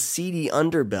seeing the seedy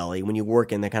underbelly when you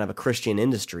work in the kind of a Christian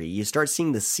industry. You start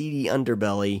seeing the seedy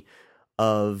underbelly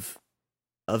of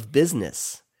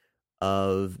business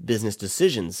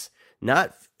decisions,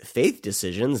 not faith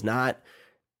decisions, not,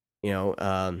 you know,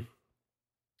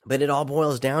 but it all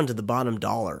boils down to the bottom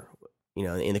dollar, you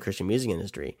know, in the Christian music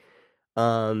industry.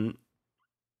 So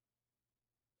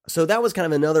that was kind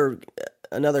of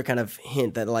another kind of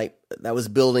hint that that was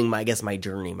building my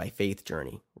journey, my faith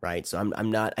journey, right? So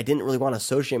I didn't really want to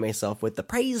associate myself with the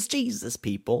praise Jesus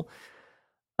people.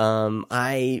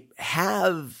 I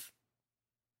have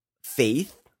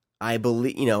faith. I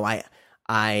believe, you know, I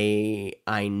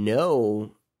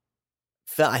know,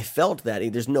 I felt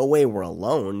that there's no way we're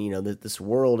alone. You know, that this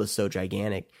world is so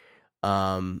gigantic. You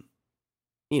know,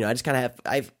 I just kind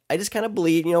of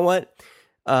believe, you know what?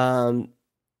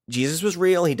 Jesus was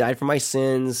real. He died for my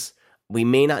sins. We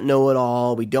may not know it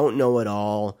all. We don't know it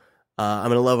all. I'm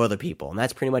going to love other people. And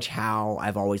that's pretty much how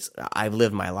I've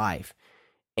lived my life.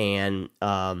 And,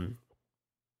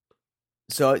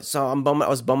 so I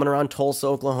was bumming around Tulsa,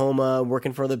 Oklahoma,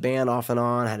 working for the band off and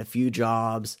on. I had a few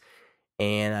jobs,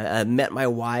 and I met my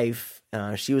wife.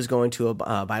 She was going to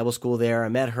a Bible school there. I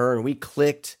met her, and we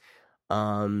clicked.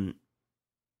 And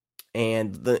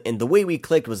the way we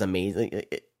clicked was amazing.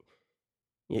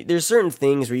 There's certain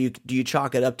things where do you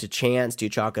chalk it up to chance? Do you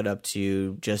chalk it up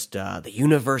to just the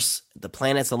universe, the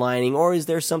planets aligning, or is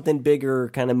there something bigger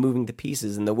kind of moving the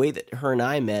pieces? And the way that her and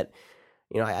I met,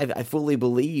 I fully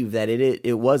believe that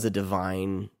it was a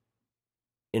divine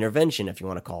intervention, if you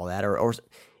want to call that, or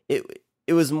it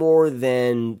was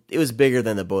bigger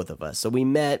than the both of us. So we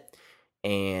met,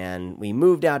 and we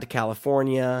moved out to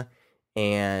California.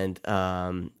 And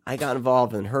I got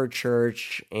involved in her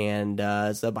church, and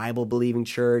it's a Bible-believing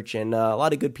church, and a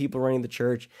lot of good people running the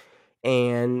church,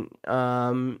 and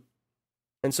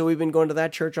so we've been going to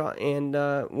that church, and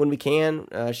when we can,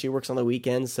 she works on the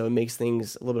weekends, so it makes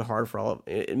things a little bit hard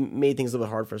it made things a little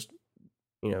bit hard for us,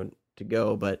 to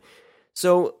go. But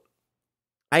so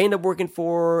I ended up working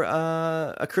for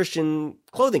a Christian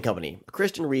clothing company, a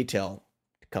Christian retail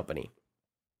company.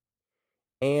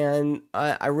 And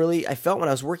I felt when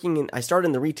I was working I started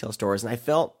in the retail stores, and I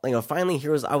felt, finally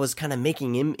I was kind of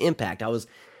making impact. I was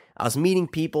meeting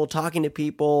people, talking to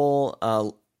people,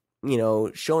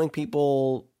 showing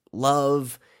people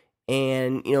love,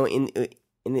 and,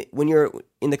 when you're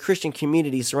in the Christian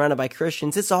community surrounded by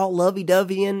Christians, it's all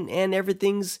lovey-dovey and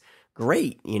everything's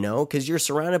great, because you're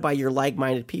surrounded by your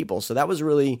like-minded people. So that was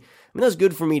that was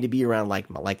good for me to be around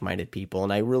like-minded people,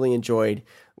 and I really enjoyed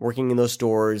working in those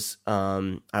stores.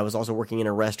 I was also working in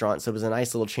a restaurant, so it was a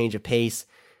nice little change of pace.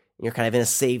 You're kind of in a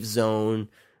safe zone,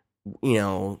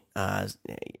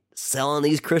 selling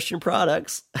these Christian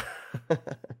products.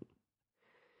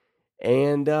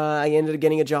 And I ended up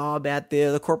getting a job at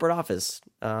the corporate office.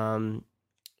 And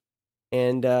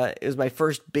it was my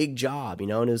first big job,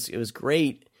 and it was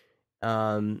great.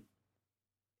 And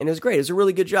it was great. It was a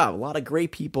really good job. A lot of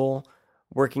great people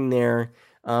working there.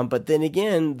 But then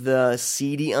again, the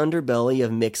seedy underbelly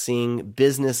of mixing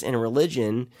business and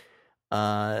religion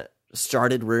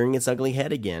started rearing its ugly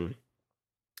head again.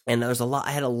 And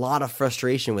I had a lot of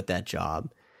frustration with that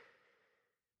job.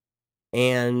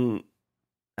 And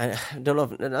I don't know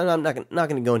I'm not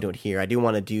going to go into it here. I do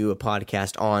want to do a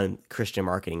podcast on Christian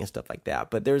marketing and stuff like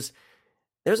that. But there's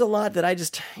a lot that I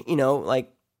just,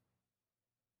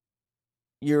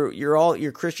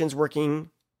 you're Christians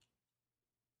working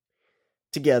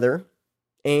together,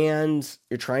 and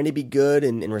you're trying to be good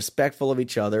and respectful of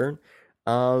each other.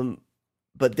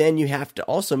 But then you have to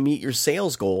also meet your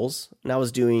sales goals. And I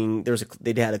was doing,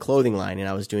 they had a clothing line, and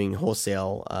I was doing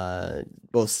wholesale,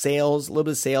 both sales, a little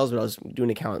bit of sales, but I was doing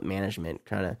account management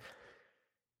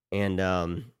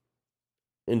and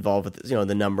involved with,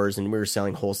 the numbers, and we were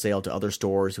selling wholesale to other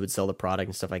stores who would sell the product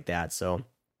and stuff like that. So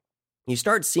you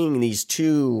start seeing these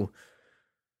two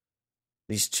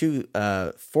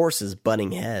forces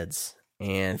butting heads,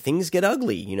 and things get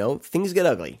ugly. Things get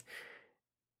ugly.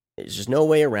 There's just no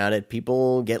way around it.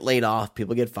 People get laid off.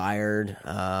 People get fired.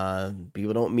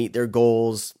 People don't meet their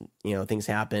goals. Things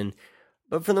happen.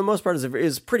 But for the most part,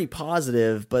 it's pretty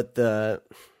positive. But the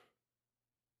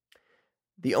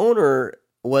owner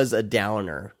was a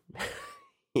downer.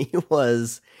 He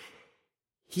was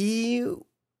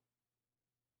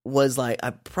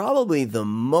like probably the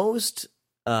most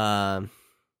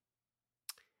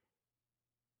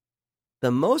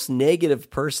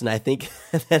negative person I think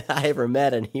that I ever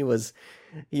met, and he was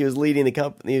leading the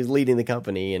company. He was leading the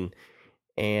company,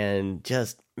 and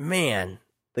just, man,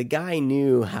 the guy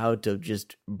knew how to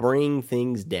just bring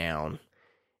things down,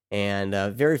 and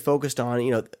very focused on,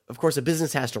 of course, a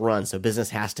business has to run, so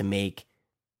business has to make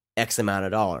X amount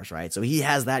of dollars, right? So he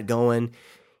has that going.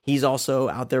 He's also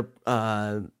out there.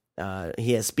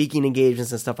 He has speaking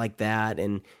engagements and stuff like that,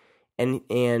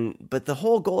 but the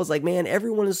whole goal is like, man,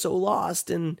 everyone is so lost,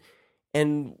 and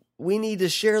we need to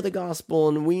share the gospel,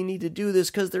 and we need to do this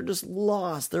because they're just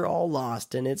lost. They're all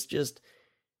lost, and it's just,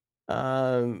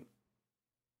 I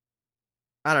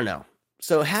don't know.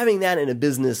 So having that in a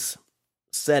business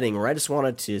setting where I just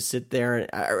wanted to sit there, and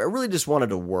I really just wanted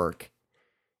to work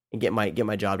and get my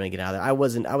job done and get out of there. I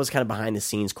was kind of behind the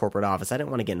scenes corporate office. I didn't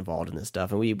want to get involved in this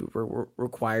stuff, and we were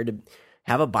required to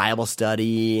have a Bible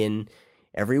study and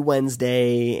every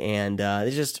Wednesday, and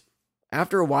it's just,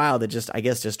 after a while, that just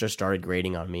started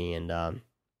grating on me, and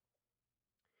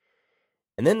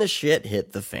then the shit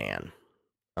hit the fan.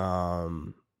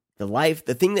 The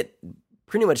thing that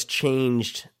pretty much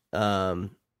changed my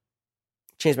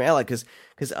outlook,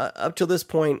 because up till this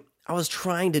point,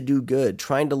 trying to do good,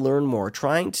 trying to learn more,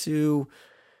 trying to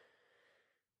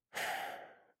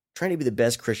be the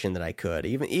best Christian that I could,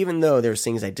 even though there's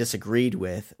things I disagreed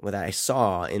with, what I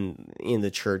saw in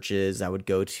the churches I would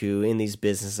go to, in these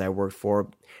businesses I worked for.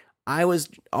 I was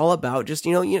all about just,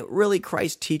 really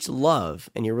Christ teach love,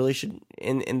 and you really should,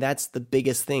 and that's the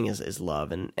biggest thing is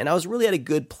love. And I was really at a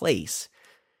good place,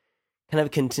 kind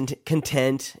of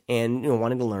content and,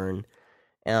 wanting to learn.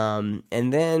 And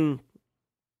then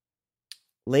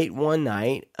late one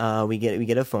night, we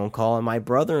get a phone call, and my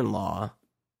brother-in-law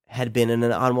had been in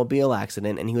an automobile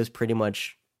accident, and he was pretty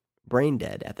much brain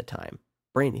dead at the time.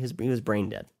 He was brain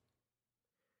dead.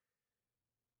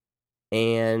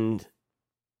 And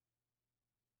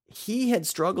he had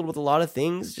struggled with a lot of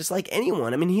things, just like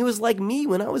anyone. I mean, he was like me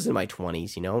when I was in my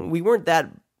 20s, We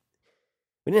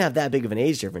didn't have that big of an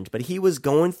age difference, but he was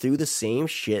going through the same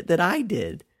shit that I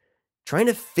did, trying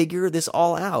to figure this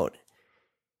all out.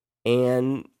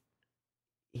 And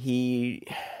I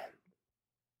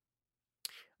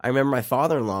remember my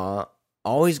father-in-law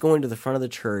always going to the front of the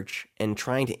church and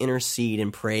trying to intercede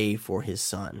and pray for his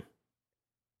son.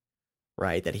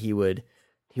 Right? That he would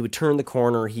turn the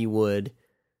corner, he would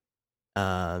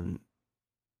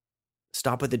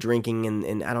stop with the drinking,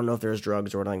 and I don't know if there's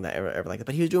drugs or anything ever like that,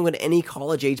 but he was doing what any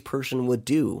college-age person would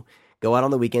do. Go out on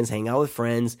the weekends, hang out with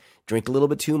friends, drink a little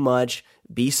bit too much,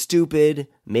 be stupid,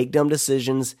 make dumb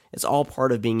decisions. It's all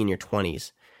part of being in your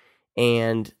 20s.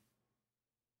 And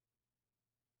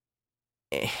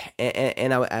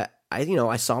I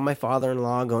saw my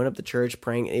father-in-law going up to church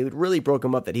praying. It really broke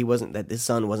him up that his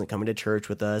son wasn't coming to church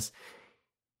with us.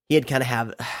 He had kind of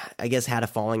had a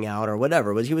falling out or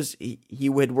whatever. He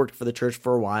had worked for the church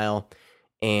for a while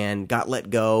and got let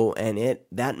go, and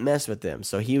that messed with him.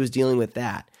 So he was dealing with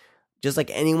that, just like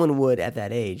anyone would at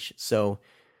that age. So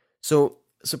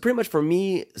pretty much for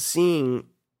me, seeing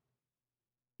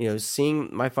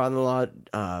my father-in-law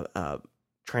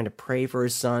trying to pray for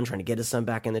his son, trying to get his son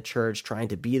back in the church, trying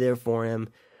to be there for him.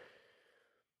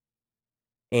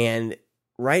 And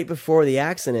right before the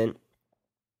accident,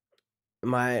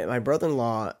 my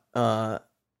brother-in-law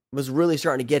was really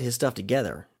starting to get his stuff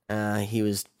together. He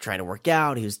was trying to work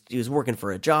out. He was working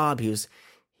for a job. He was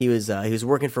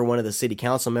working for one of the city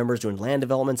council members doing land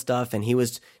development stuff, and he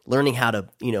was learning how to,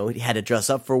 he had to dress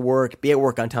up for work, be at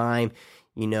work on time,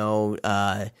 and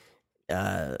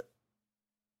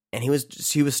he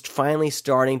was finally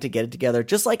starting to get it together,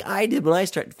 just like I did when I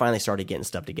finally started getting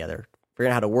stuff together,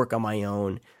 figuring out how to work on my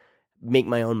own, make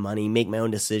my own money, make my own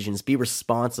decisions, be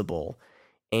responsible.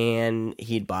 And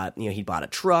he'd bought a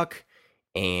truck,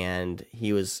 and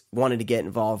he wanted to get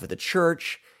involved with the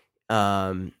church. He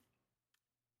was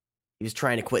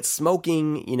trying to quit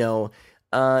smoking. He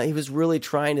was really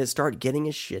trying to start getting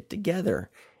his shit together.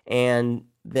 And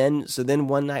then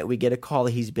one night we get a call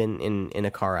that he's been in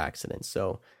a car accident.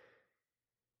 So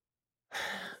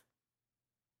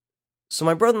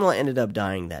my brother-in-law ended up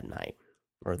dying that night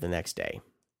or the next day.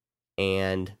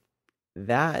 And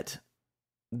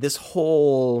this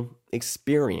whole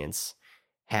experience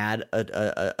had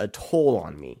a toll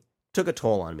on me. Took a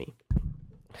toll on me.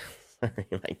 Sorry,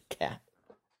 my cat.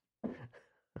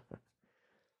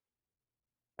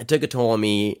 It took a toll on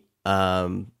me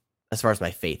as far as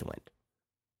my faith went.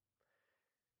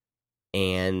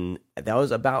 And that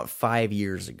was about 5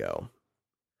 years ago.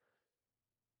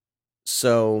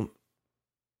 So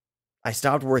I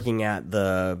stopped working at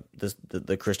the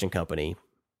Christian company.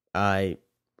 I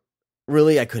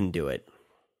couldn't do it.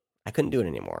 I couldn't do it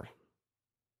anymore.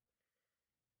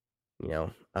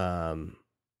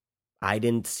 I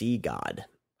didn't see God.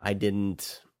 I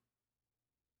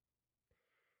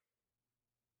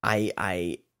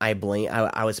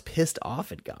was pissed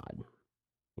off at God.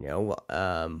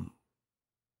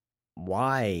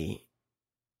 Why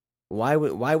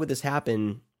would this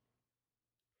happen?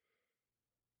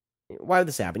 Why would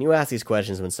this happen? You ask these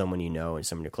questions when someone and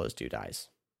someone you're close to dies.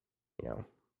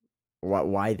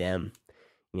 Why them?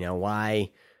 Why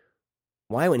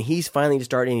when he's finally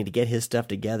starting to get his stuff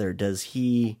together, does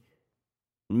he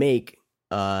make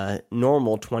a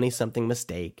normal 20-something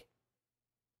mistake?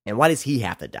 And why does he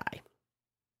have to die?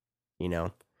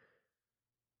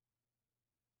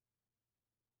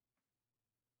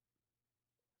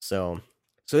 So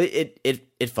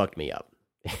it fucked me up.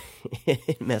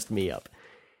 It messed me up.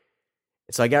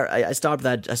 So I stopped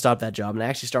that job, and I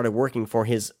actually started working for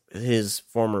his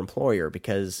former employer,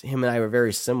 because him and I were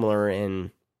very similar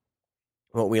in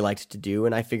what we liked to do,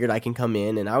 and I figured I can come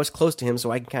in, and I was close to him,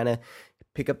 so I can kind of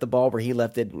pick up the ball where he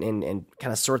left it and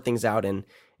kind of sort things out, and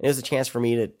it was a chance for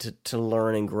me to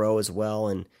learn and grow as well.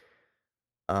 And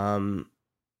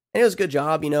And it was a good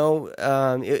job,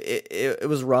 it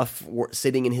was rough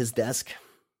sitting in his desk.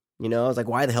 I was like,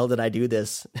 why the hell did I do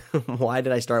this? Why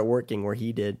did I start working where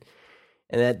he did?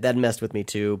 And that messed with me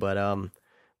too. But I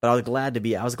was glad to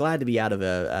be out of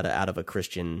a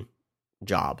Christian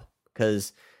job,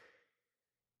 because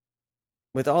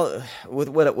with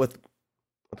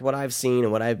what I've seen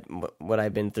and what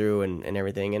I've been through and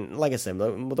everything, and like I said,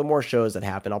 the more shows that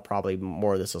happen, I'll probably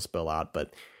more of this will spill out.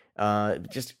 But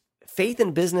just faith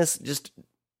and business,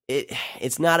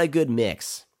 it's not a good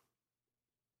mix.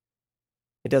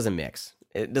 It doesn't mix.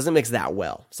 It doesn't mix that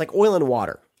well. It's like oil and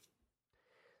water.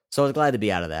 So I was glad to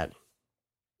be out of that.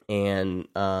 And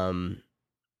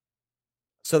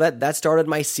so that started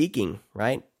my seeking,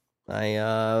 right?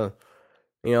 I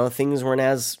things weren't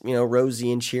as,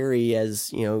 rosy and cheery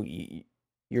as,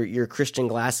 your Christian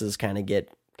glasses kind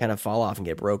of fall off and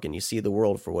get broken. You see the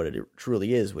world for what it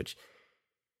truly is, which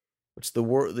the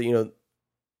world,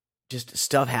 just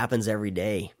stuff happens every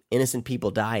day. Innocent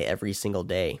people die every single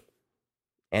day.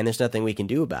 And there's nothing we can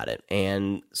do about it.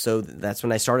 And so that's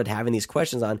when I started having these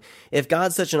questions on, if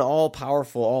God's such an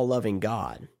all-powerful, all-loving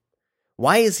God,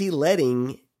 why is he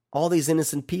letting all these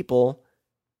innocent people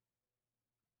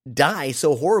die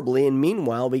so horribly? And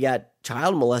meanwhile, we got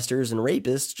child molesters and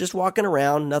rapists just walking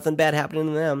around, nothing bad happening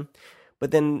to them.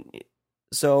 But then,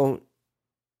 so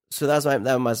that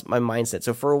was my mindset.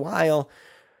 So for a while,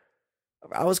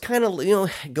 I was kind of,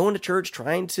 going to church,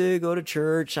 trying to go to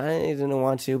church. I didn't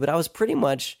want to, but I was pretty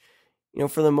much,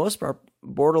 for the most part,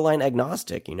 borderline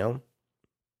agnostic,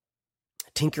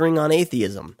 tinkering on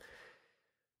atheism.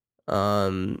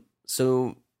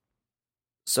 So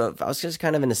I was just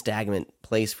kind of in a stagnant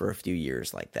place for a few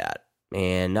years like that,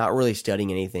 and not really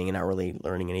studying anything and not really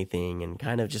learning anything, and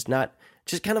kind of just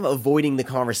kind of avoiding the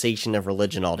conversation of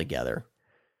religion altogether.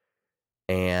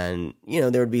 And,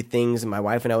 there would be things, and my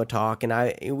wife and I would talk,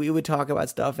 and we would talk about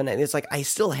stuff, and it's like I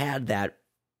still had that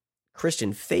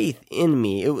Christian faith in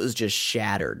me. It was just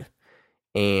shattered.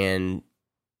 And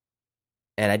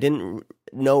I didn't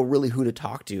know really who to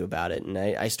talk to about it. And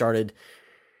I started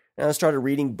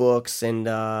reading books and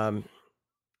talk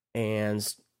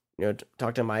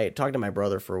to my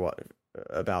brother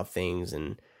about things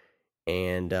and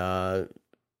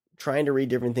trying to read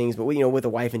different things. But with a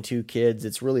wife and 2 kids,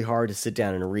 it's really hard to sit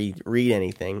down and read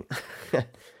anything.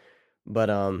 But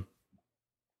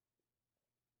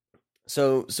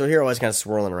so here I was kind of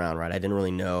swirling around, right? I didn't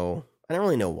really know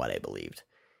what I believed.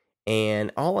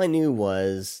 And all I knew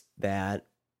was that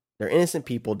there are innocent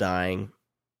people dying.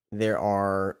 There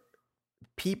are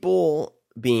people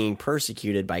being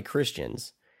persecuted by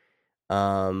Christians.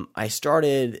 I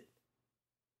started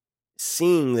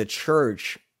seeing the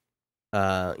church,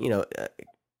 because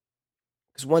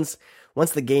once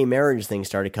the gay marriage thing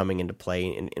started coming into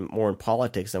play and more in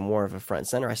politics and more of a front and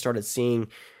center, I started seeing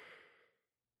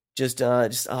just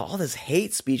all this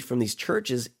hate speech from these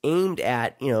churches aimed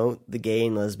at, the gay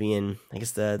and lesbian, I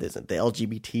guess the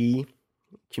LGBT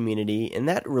community. And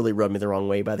that really rubbed me the wrong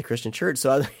way by the Christian church.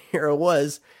 So here I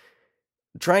was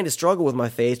trying to struggle with my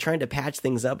faith, trying to patch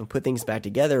things up and put things back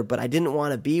together. But I didn't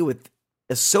want to be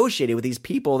associated with these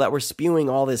people that were spewing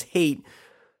all this hate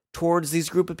towards these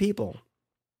group of people.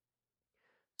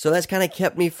 So that's kind of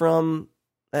kept me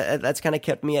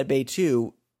at bay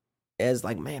too, as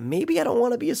like, man, maybe I don't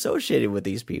want to be associated with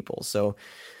these people. So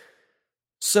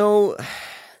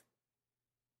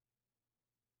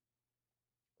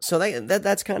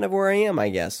that's kind of where I am, I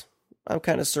guess. I'm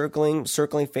kind of circling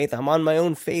faith. I'm on my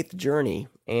own faith journey,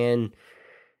 and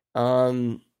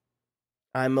I'm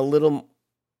a little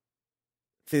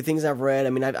through things I've read.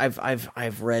 I mean,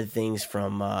 I've read things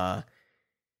from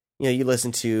you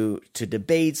listen to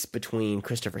debates between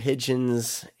Christopher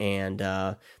Hitchens and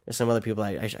there's some other people.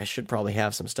 I should probably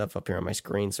have some stuff up here on my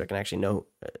screen so I can actually know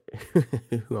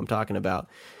who I'm talking about.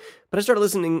 But I started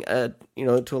listening, to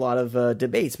a lot of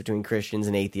debates between Christians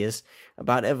and atheists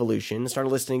about evolution. I started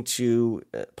listening to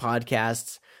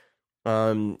podcasts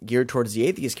geared towards the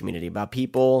atheist community about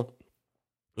people,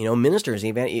 ministers.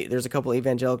 There's a couple of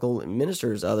evangelical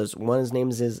ministers. One's name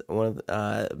is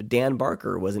Dan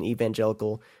Barker, was an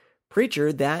evangelical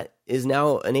preacher that is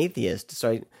now an atheist.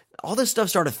 So all this stuff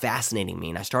started fascinating me,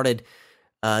 and I started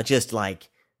just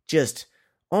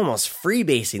almost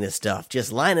freebasing this stuff,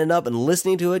 just lining up and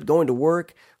listening to it, going to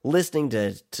work, listening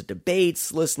to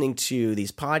debates, listening to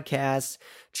these podcasts,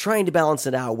 trying to balance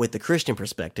it out with the Christian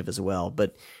perspective as well.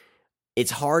 But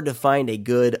it's hard to find a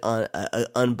good,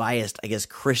 unbiased, I guess,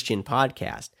 Christian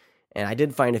podcast. And I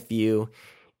did find a few,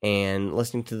 and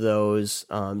listening to those,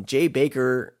 Jay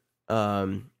Baker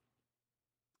has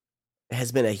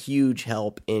been a huge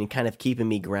help in kind of keeping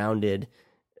me grounded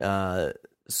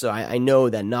so I know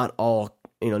that not all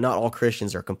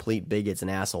Christians are complete bigots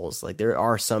and assholes. Like, there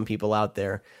are some people out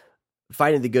there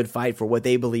fighting the good fight for what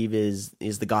they believe is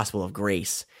the gospel of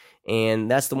grace, and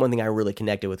that's the one thing I really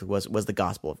connected with was the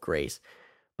gospel of grace.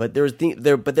 But there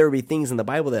would be things in the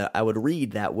Bible that I would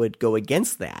read that would go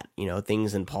against that.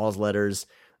 Things in Paul's letters,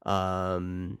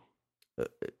 saying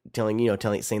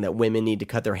that women need to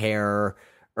cut their hair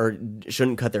or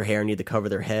shouldn't cut their hair, need to cover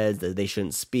their heads, that they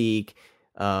shouldn't speak.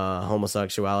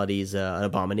 Homosexuality is an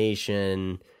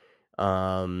abomination.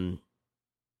 All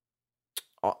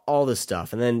this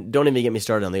stuff, and then don't even get me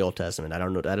started on the Old Testament. I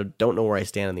don't know where I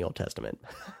stand in the Old Testament.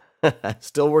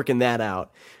 Still working that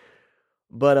out.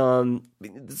 But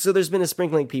so there's been a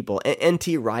sprinkling of people.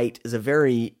 N.T. Wright is a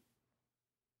very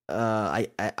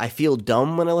I feel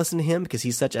dumb when I listen to him because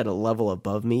he's such at a level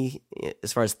above me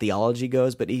as far as theology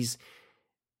goes. But he's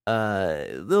a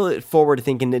little forward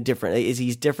thinking, different.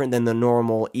 He's different than the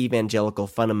normal evangelical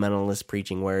fundamentalist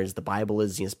preaching, whereas the Bible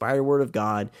is the inspired word of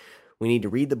God. We need to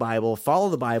read the Bible, follow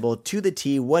the Bible to the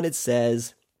T, what it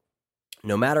says,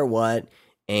 no matter what,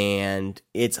 and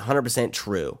it's 100%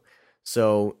 true.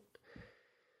 So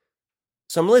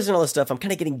I'm listening to all this stuff. I'm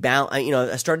kind of getting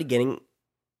I started getting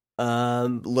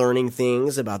learning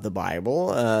things about the Bible.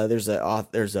 There's a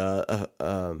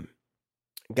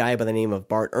guy by the name of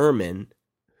Bart Ehrman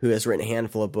who has written a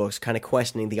handful of books, kind of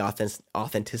questioning the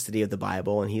authenticity of the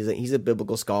Bible, and he's a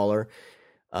biblical scholar,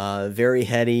 very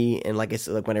heady. And like I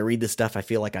said, when I read this stuff, I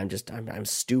feel like I'm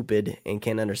stupid and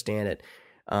can't understand it.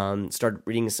 Started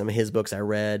reading some of his books. I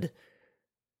read.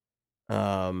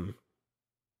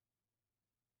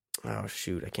 Oh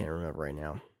shoot, I can't remember right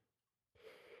now.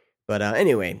 But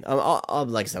anyway, I'll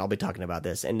like I said, I'll be talking about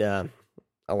this and a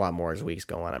lot more as weeks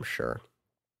go on, I'm sure.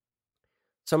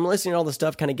 So I'm listening to all this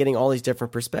stuff, kind of getting all these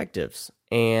different perspectives,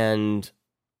 and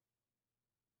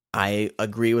I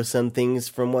agree with some things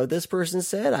from what this person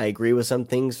said. I agree with some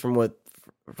things from what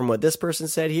this person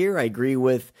said here. I agree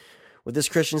with what this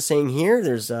Christian saying here.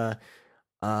 There's all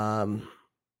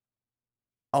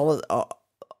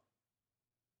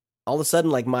of a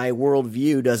sudden, like, my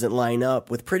worldview doesn't line up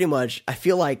with pretty much. I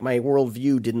feel like my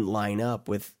worldview didn't line up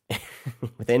with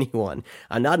with anyone.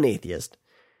 I'm not an atheist.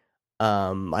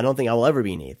 I don't think I will ever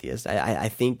be an atheist. I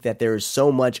think that there is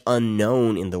so much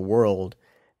unknown in the world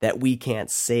that we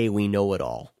can't say we know it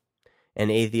all.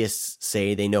 And atheists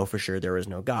say they know for sure there is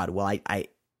no God. Well,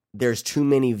 there's too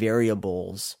many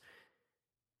variables.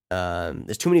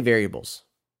 There's too many variables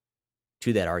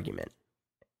to that argument.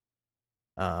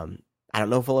 I don't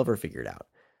know if I'll ever figure it out.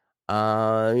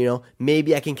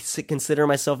 Maybe I can consider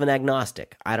myself an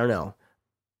agnostic. I don't know.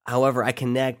 However, I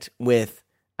connect with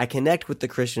the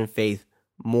Christian faith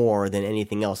more than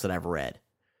anything else that I've read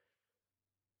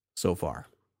so far.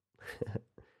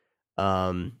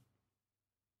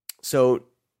 So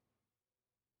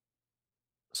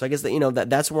I guess that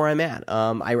that's where I'm at.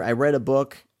 I read a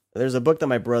book. There's a book that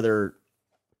my brother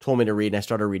told me to read, and I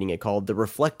started reading it, called The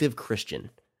Reflective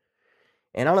Christian.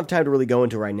 And I don't have time to really go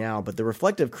into it right now, but The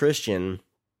Reflective Christian,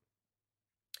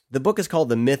 the book is called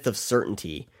The Myth of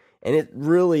Certainty. And it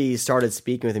really started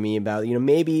speaking with me about,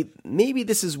 maybe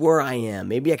this is where I am.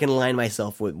 Maybe I can align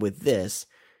myself with this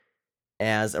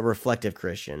as a reflective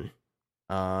Christian.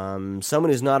 Someone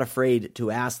who's not afraid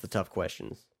to ask the tough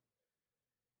questions.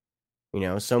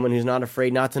 Someone who's not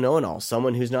afraid not to know it all.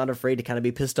 Someone who's not afraid to kind of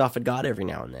be pissed off at God every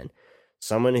now and then.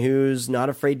 Someone who's not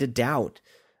afraid to doubt.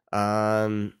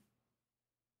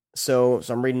 So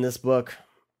I'm reading this book,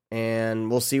 and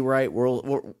we'll see where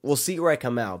we'll see where I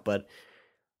come out. But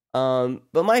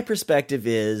my perspective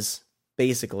is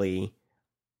basically,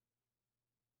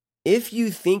 if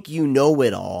you think you know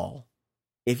it all,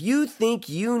 if you think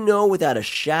you know without a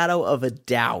shadow of a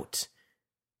doubt,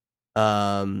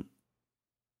 what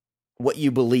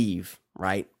you believe,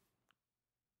 right?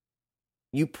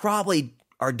 You probably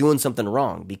are doing something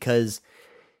wrong, because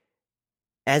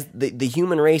as the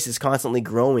human race is constantly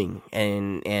growing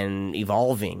and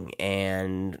evolving,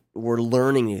 and we're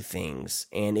learning new things.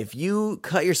 And if you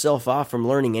cut yourself off from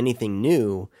learning anything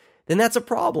new, then that's a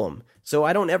problem. So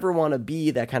I don't ever want to be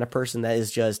that kind of person that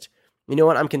is just,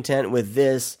 I'm content with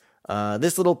this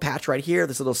little patch right here,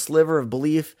 this little sliver of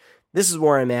belief. This is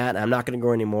where I'm at. I'm not going to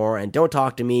grow anymore. And don't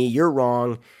talk to me. You're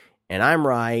wrong. And I'm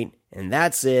right. And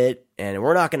that's it. And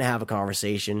we're not going to have a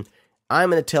conversation.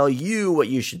 I'm going to tell you what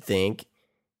you should think.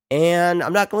 And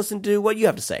I'm not going to listen to what you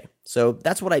have to say. So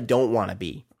that's what I don't want to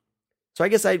be. So I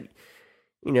guess I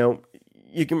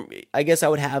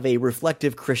would have a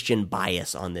reflective Christian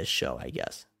bias on this show, I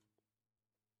guess.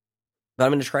 But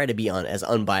I'm going to try to be as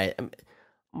unbiased.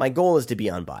 My goal is to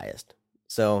be unbiased.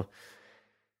 So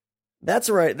That's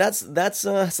right. That's it's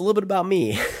a little bit about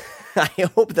me. I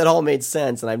hope that all made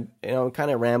sense, and I'm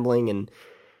kind of rambling, and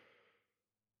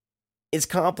it's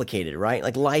complicated, right?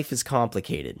 Like, life is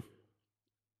complicated.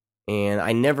 And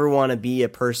I never want to be a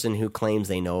person who claims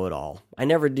they know it all. I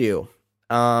never do.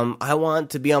 I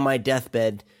want to be on my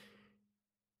deathbed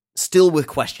still with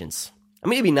questions. I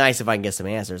mean, it'd be nice if I can get some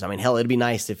answers. I mean, hell, it'd be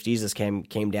nice if Jesus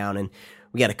came down and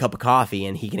we got a cup of coffee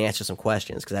and he can answer some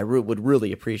questions, because I would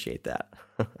really appreciate that.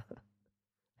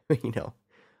 You know,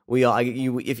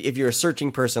 if you're a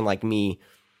searching person like me,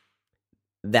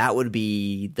 that would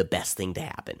be the best thing to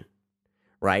happen,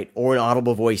 right? Or an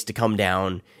audible voice to come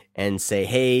down and say,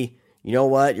 hey, you know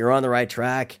what? You're on the right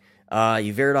track.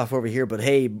 You veered off over here, but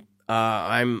hey,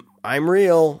 I'm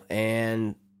real,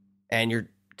 and you're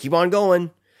keep on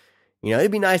going. You know,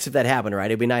 it'd be nice if that happened, right?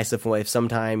 It'd be nice if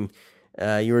sometime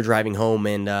you were driving home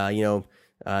and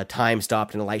time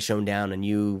stopped and the light shone down, and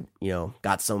you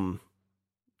got some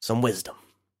wisdom,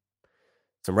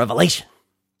 some revelation.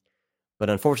 But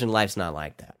unfortunately, life's not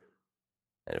like that.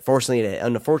 And unfortunately,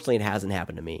 it hasn't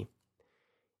happened to me.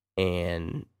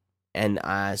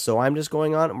 So I'm just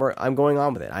going on. I'm going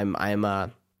on with it. I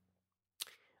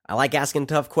like asking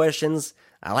tough questions.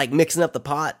 I like mixing up the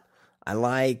pot. I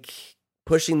like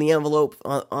pushing the envelope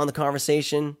on the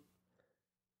conversation.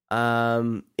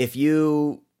 If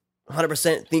you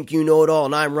 100% think you know it all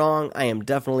and I'm wrong, I am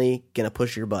definitely gonna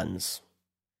push your buttons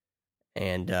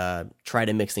and try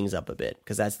to mix things up a bit,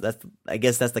 because I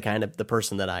guess that's the kind of the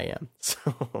person that I am.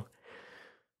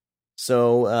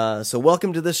 So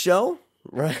welcome to this show.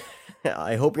 Right?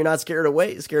 I hope you're not scared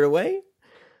away.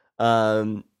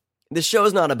 This show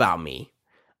is not about me.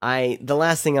 The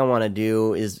last thing I want to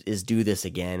do is do this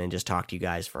again and just talk to you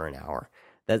guys for an hour.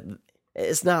 That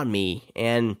it's not me,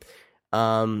 and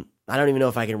I don't even know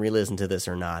if I can re-listen to this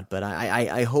or not. But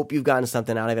I hope you've gotten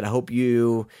something out of it. I hope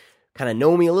you kind of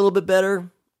know me a little bit better,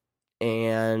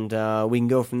 and we can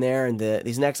go from there. And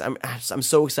these next, I'm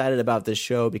so excited about this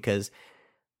show, because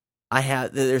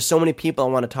there's so many people I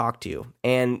want to talk to,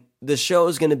 and the show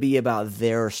is going to be about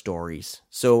their stories.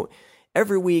 So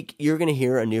every week you're going to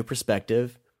hear a new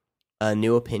perspective, a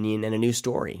new opinion, and a new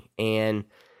story. And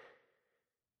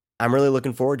I'm really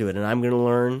looking forward to it, and I'm going to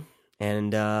learn,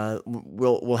 and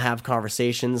we'll have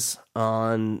conversations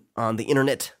on the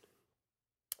internet.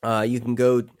 You can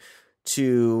go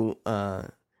to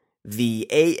the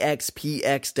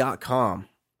axpx.com.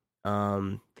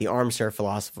 The Armchair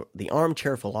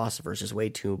Philosopher is just way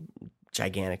too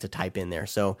gigantic to type in there.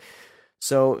 So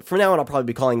from now on, I'll probably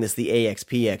be calling this the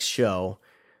AXPX show.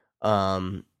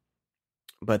 But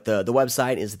the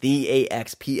website is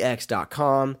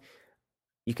theaxpx.com.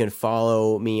 You can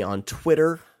follow me on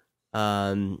Twitter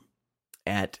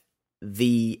at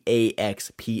the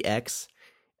AXPX,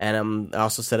 and I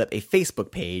also set up a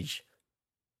Facebook page,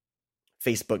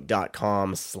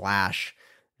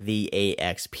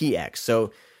 facebook.com/theaxpx.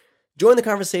 So join the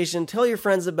conversation, tell your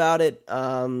friends about it.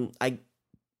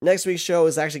 Next week's show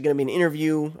is actually going to be an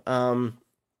interview. I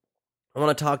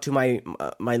want to talk to my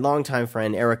longtime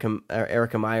friend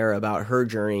Erica Meyer about her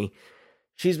journey.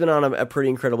 She's been on a pretty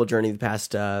incredible journey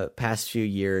the past few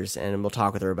years, and we'll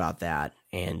talk with her about that.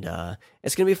 And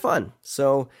it's going to be fun.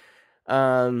 So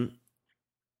I'm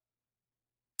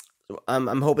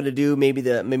hoping to do maybe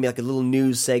like a little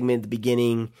news segment at the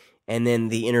beginning, and then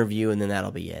the interview, and then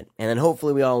that'll be it. And then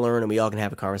hopefully we all learn and we all can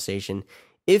have a conversation.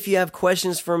 If you have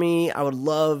questions for me, I would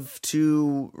love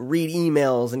to read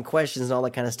emails and questions and all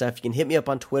that kind of stuff. You can hit me up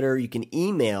on Twitter. You can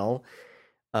email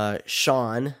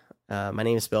Sean. My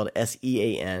name is spelled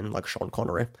Sean, like Sean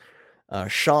Connery.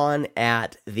 Sean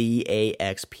at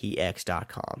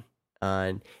theaxpx.com.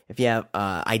 And if you have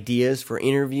ideas for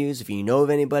interviews, if you know of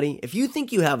anybody, if you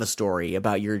think you have a story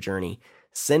about your journey,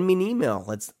 send me an email.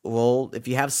 If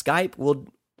you have Skype, we'll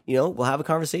have a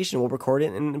conversation. We'll record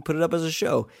it and put it up as a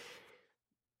show.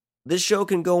 This show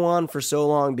can go on for so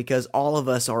long because all of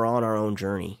us are on our own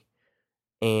journey,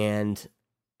 and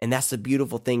that's the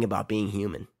beautiful thing about being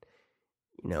human.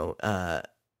 When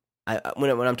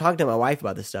I'm talking to my wife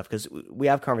about this stuff, because we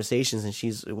have conversations, and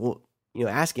she's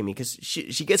asking me, because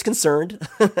she gets concerned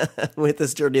with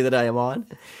this journey that I am on.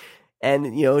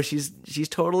 And, she's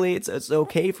totally, it's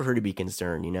okay for her to be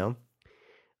concerned,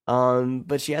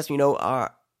 but she asked me,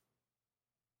 well,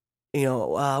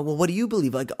 what do you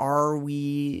believe? Like, are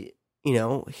we,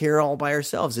 here all by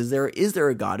ourselves? Is there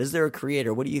a God? Is there a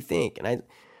creator? What do you think? And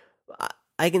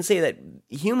I can say that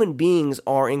human beings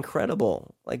are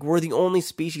incredible. Like, we're the only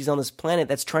species on this planet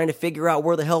that's trying to figure out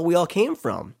where the hell we all came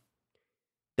from.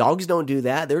 Dogs don't do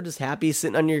that. They're just happy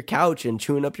sitting on your couch and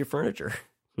chewing up your furniture,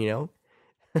 chewing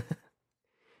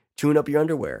up your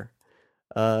underwear.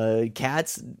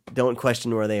 Cats don't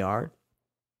question where they are.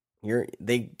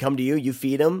 They come to you, you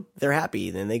feed them, they're happy,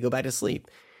 then they go back to sleep.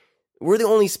 We're the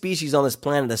only species on this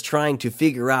planet that's trying to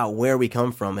figure out where we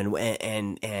come from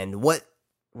and what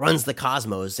runs the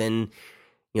cosmos, and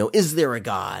is there a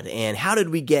God, and how did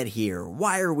we get here?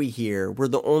 Why are we here? We're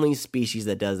the only species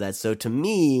that does that. So to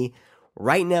me,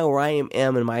 right now where I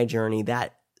am in my journey,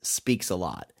 that speaks a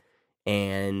lot.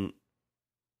 And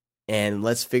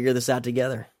let's figure this out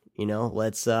together.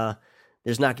 Let's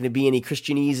there's not going to be any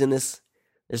Christianese in this.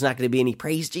 There's not going to be any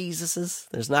praise Jesuses.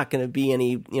 There's not going to be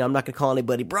any, I'm not going to call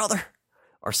anybody brother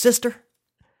or sister.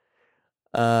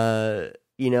 I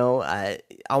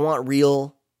want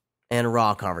real and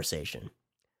raw conversation.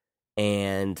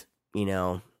 And,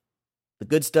 the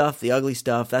good stuff, the ugly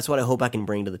stuff, that's what I hope I can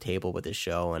bring to the table with this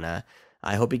show. And I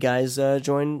hope you guys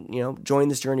join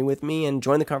this journey with me and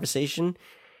join the conversation.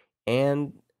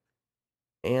 And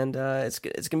it's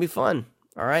going to be fun.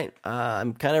 All right.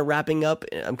 I'm kind of wrapping up.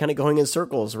 I'm kind of going in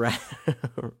circles,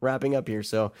 wrapping up here.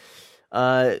 So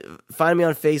find me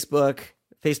on Facebook,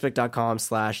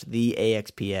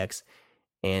 facebook.com/theaxpx,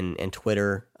 and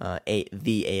Twitter,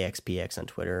 theaxpx on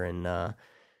Twitter. And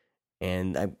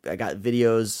I got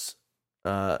videos.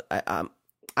 I'm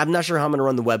not sure how I'm going to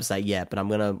run the website yet, but I'm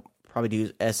going to probably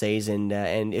do essays.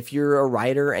 And if you're a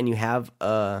writer and you have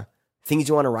things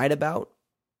you want to write about,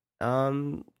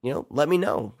 let me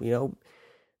know.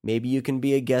 Maybe you can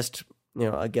be a guest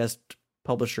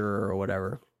publisher or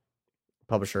whatever,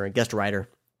 a guest writer,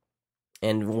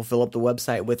 and we'll fill up the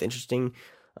website with interesting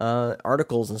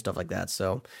articles and stuff like that.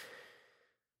 So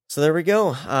there we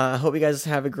go. I hope you guys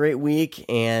have a great week,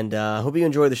 and hope you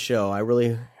enjoy the show. I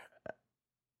really,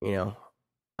 I'm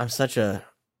going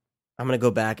to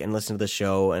go back and listen to the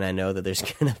show, and I know that there's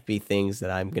going to be things that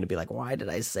I'm going to be like, why did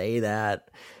I say that?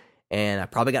 And I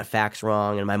probably got facts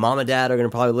wrong, and my mom and dad are going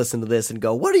to probably listen to this and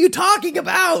go, what are you talking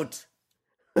about?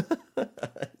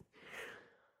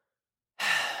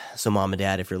 So mom and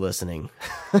dad, if you're listening,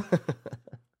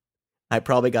 I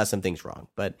probably got some things wrong,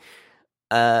 but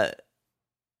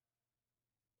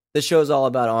this show is all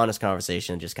about honest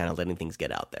conversation, just kind of letting things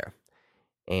get out there.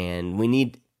 And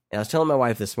I was telling my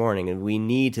wife this morning, and we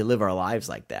need to live our lives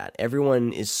like that.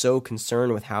 Everyone is so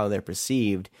concerned with how they're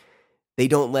perceived, they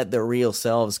don't let their real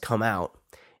selves come out.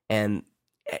 And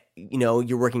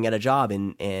you're working at a job,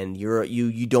 and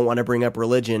you don't want to bring up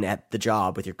religion at the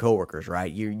job with your coworkers,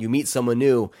 right? You meet someone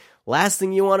new. Last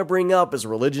thing you want to bring up is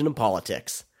religion and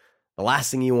politics. The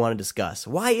last thing you want to discuss.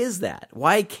 Why is that?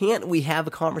 Why can't we have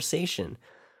a conversation?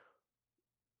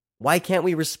 Why can't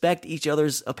we respect each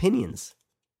other's opinions?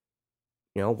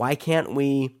 Why can't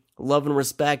we love and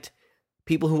respect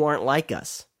people who aren't like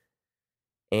us?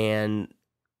 And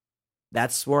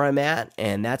that's where I'm at,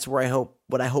 and that's where I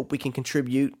hope we can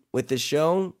contribute with this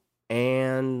show.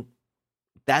 And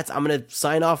I'm going to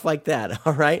sign off like that.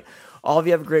 All right. All of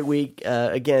you have a great week.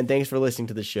 Again, thanks for listening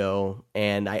to the show.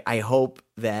 And I hope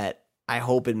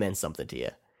it meant something to you.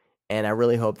 And I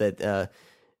really hope that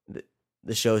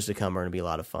the shows to come are going to be a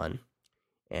lot of fun.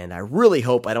 And I really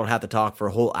hope I don't have to talk for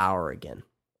a whole hour again.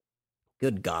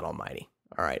 Good God Almighty.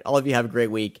 All right. All of you have a great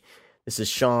week. This is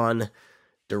Sean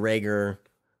DeRager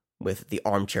with the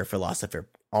Armchair Philosopher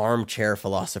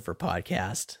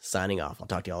podcast, signing off. I'll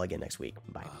talk to you all again next week.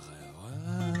 Bye.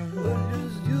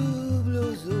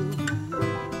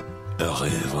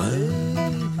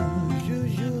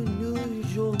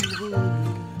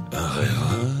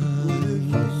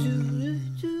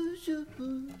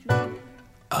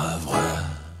 Un rêve.